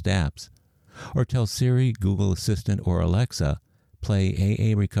podcast apps. Or tell Siri, Google Assistant, or Alexa, play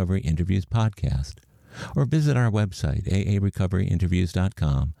AA Recovery Interviews podcast. Or visit our website,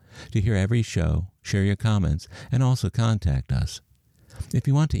 aarecoveryinterviews.com, to hear every show, share your comments, and also contact us. If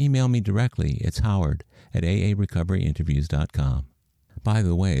you want to email me directly, it's howard@aarecoveryinterviews.com. By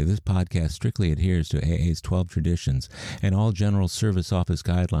the way, this podcast strictly adheres to AA's 12 traditions and all General Service Office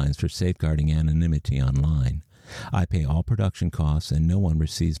guidelines for safeguarding anonymity online. I pay all production costs and no one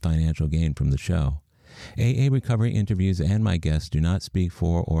receives financial gain from the show. AA Recovery Interviews and my guests do not speak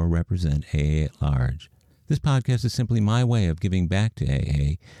for or represent AA at large. This podcast is simply my way of giving back to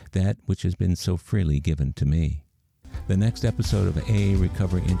AA that which has been so freely given to me. The next episode of AA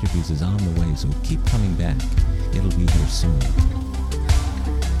Recovery Interviews is on the way, so keep coming back. It'll be here soon.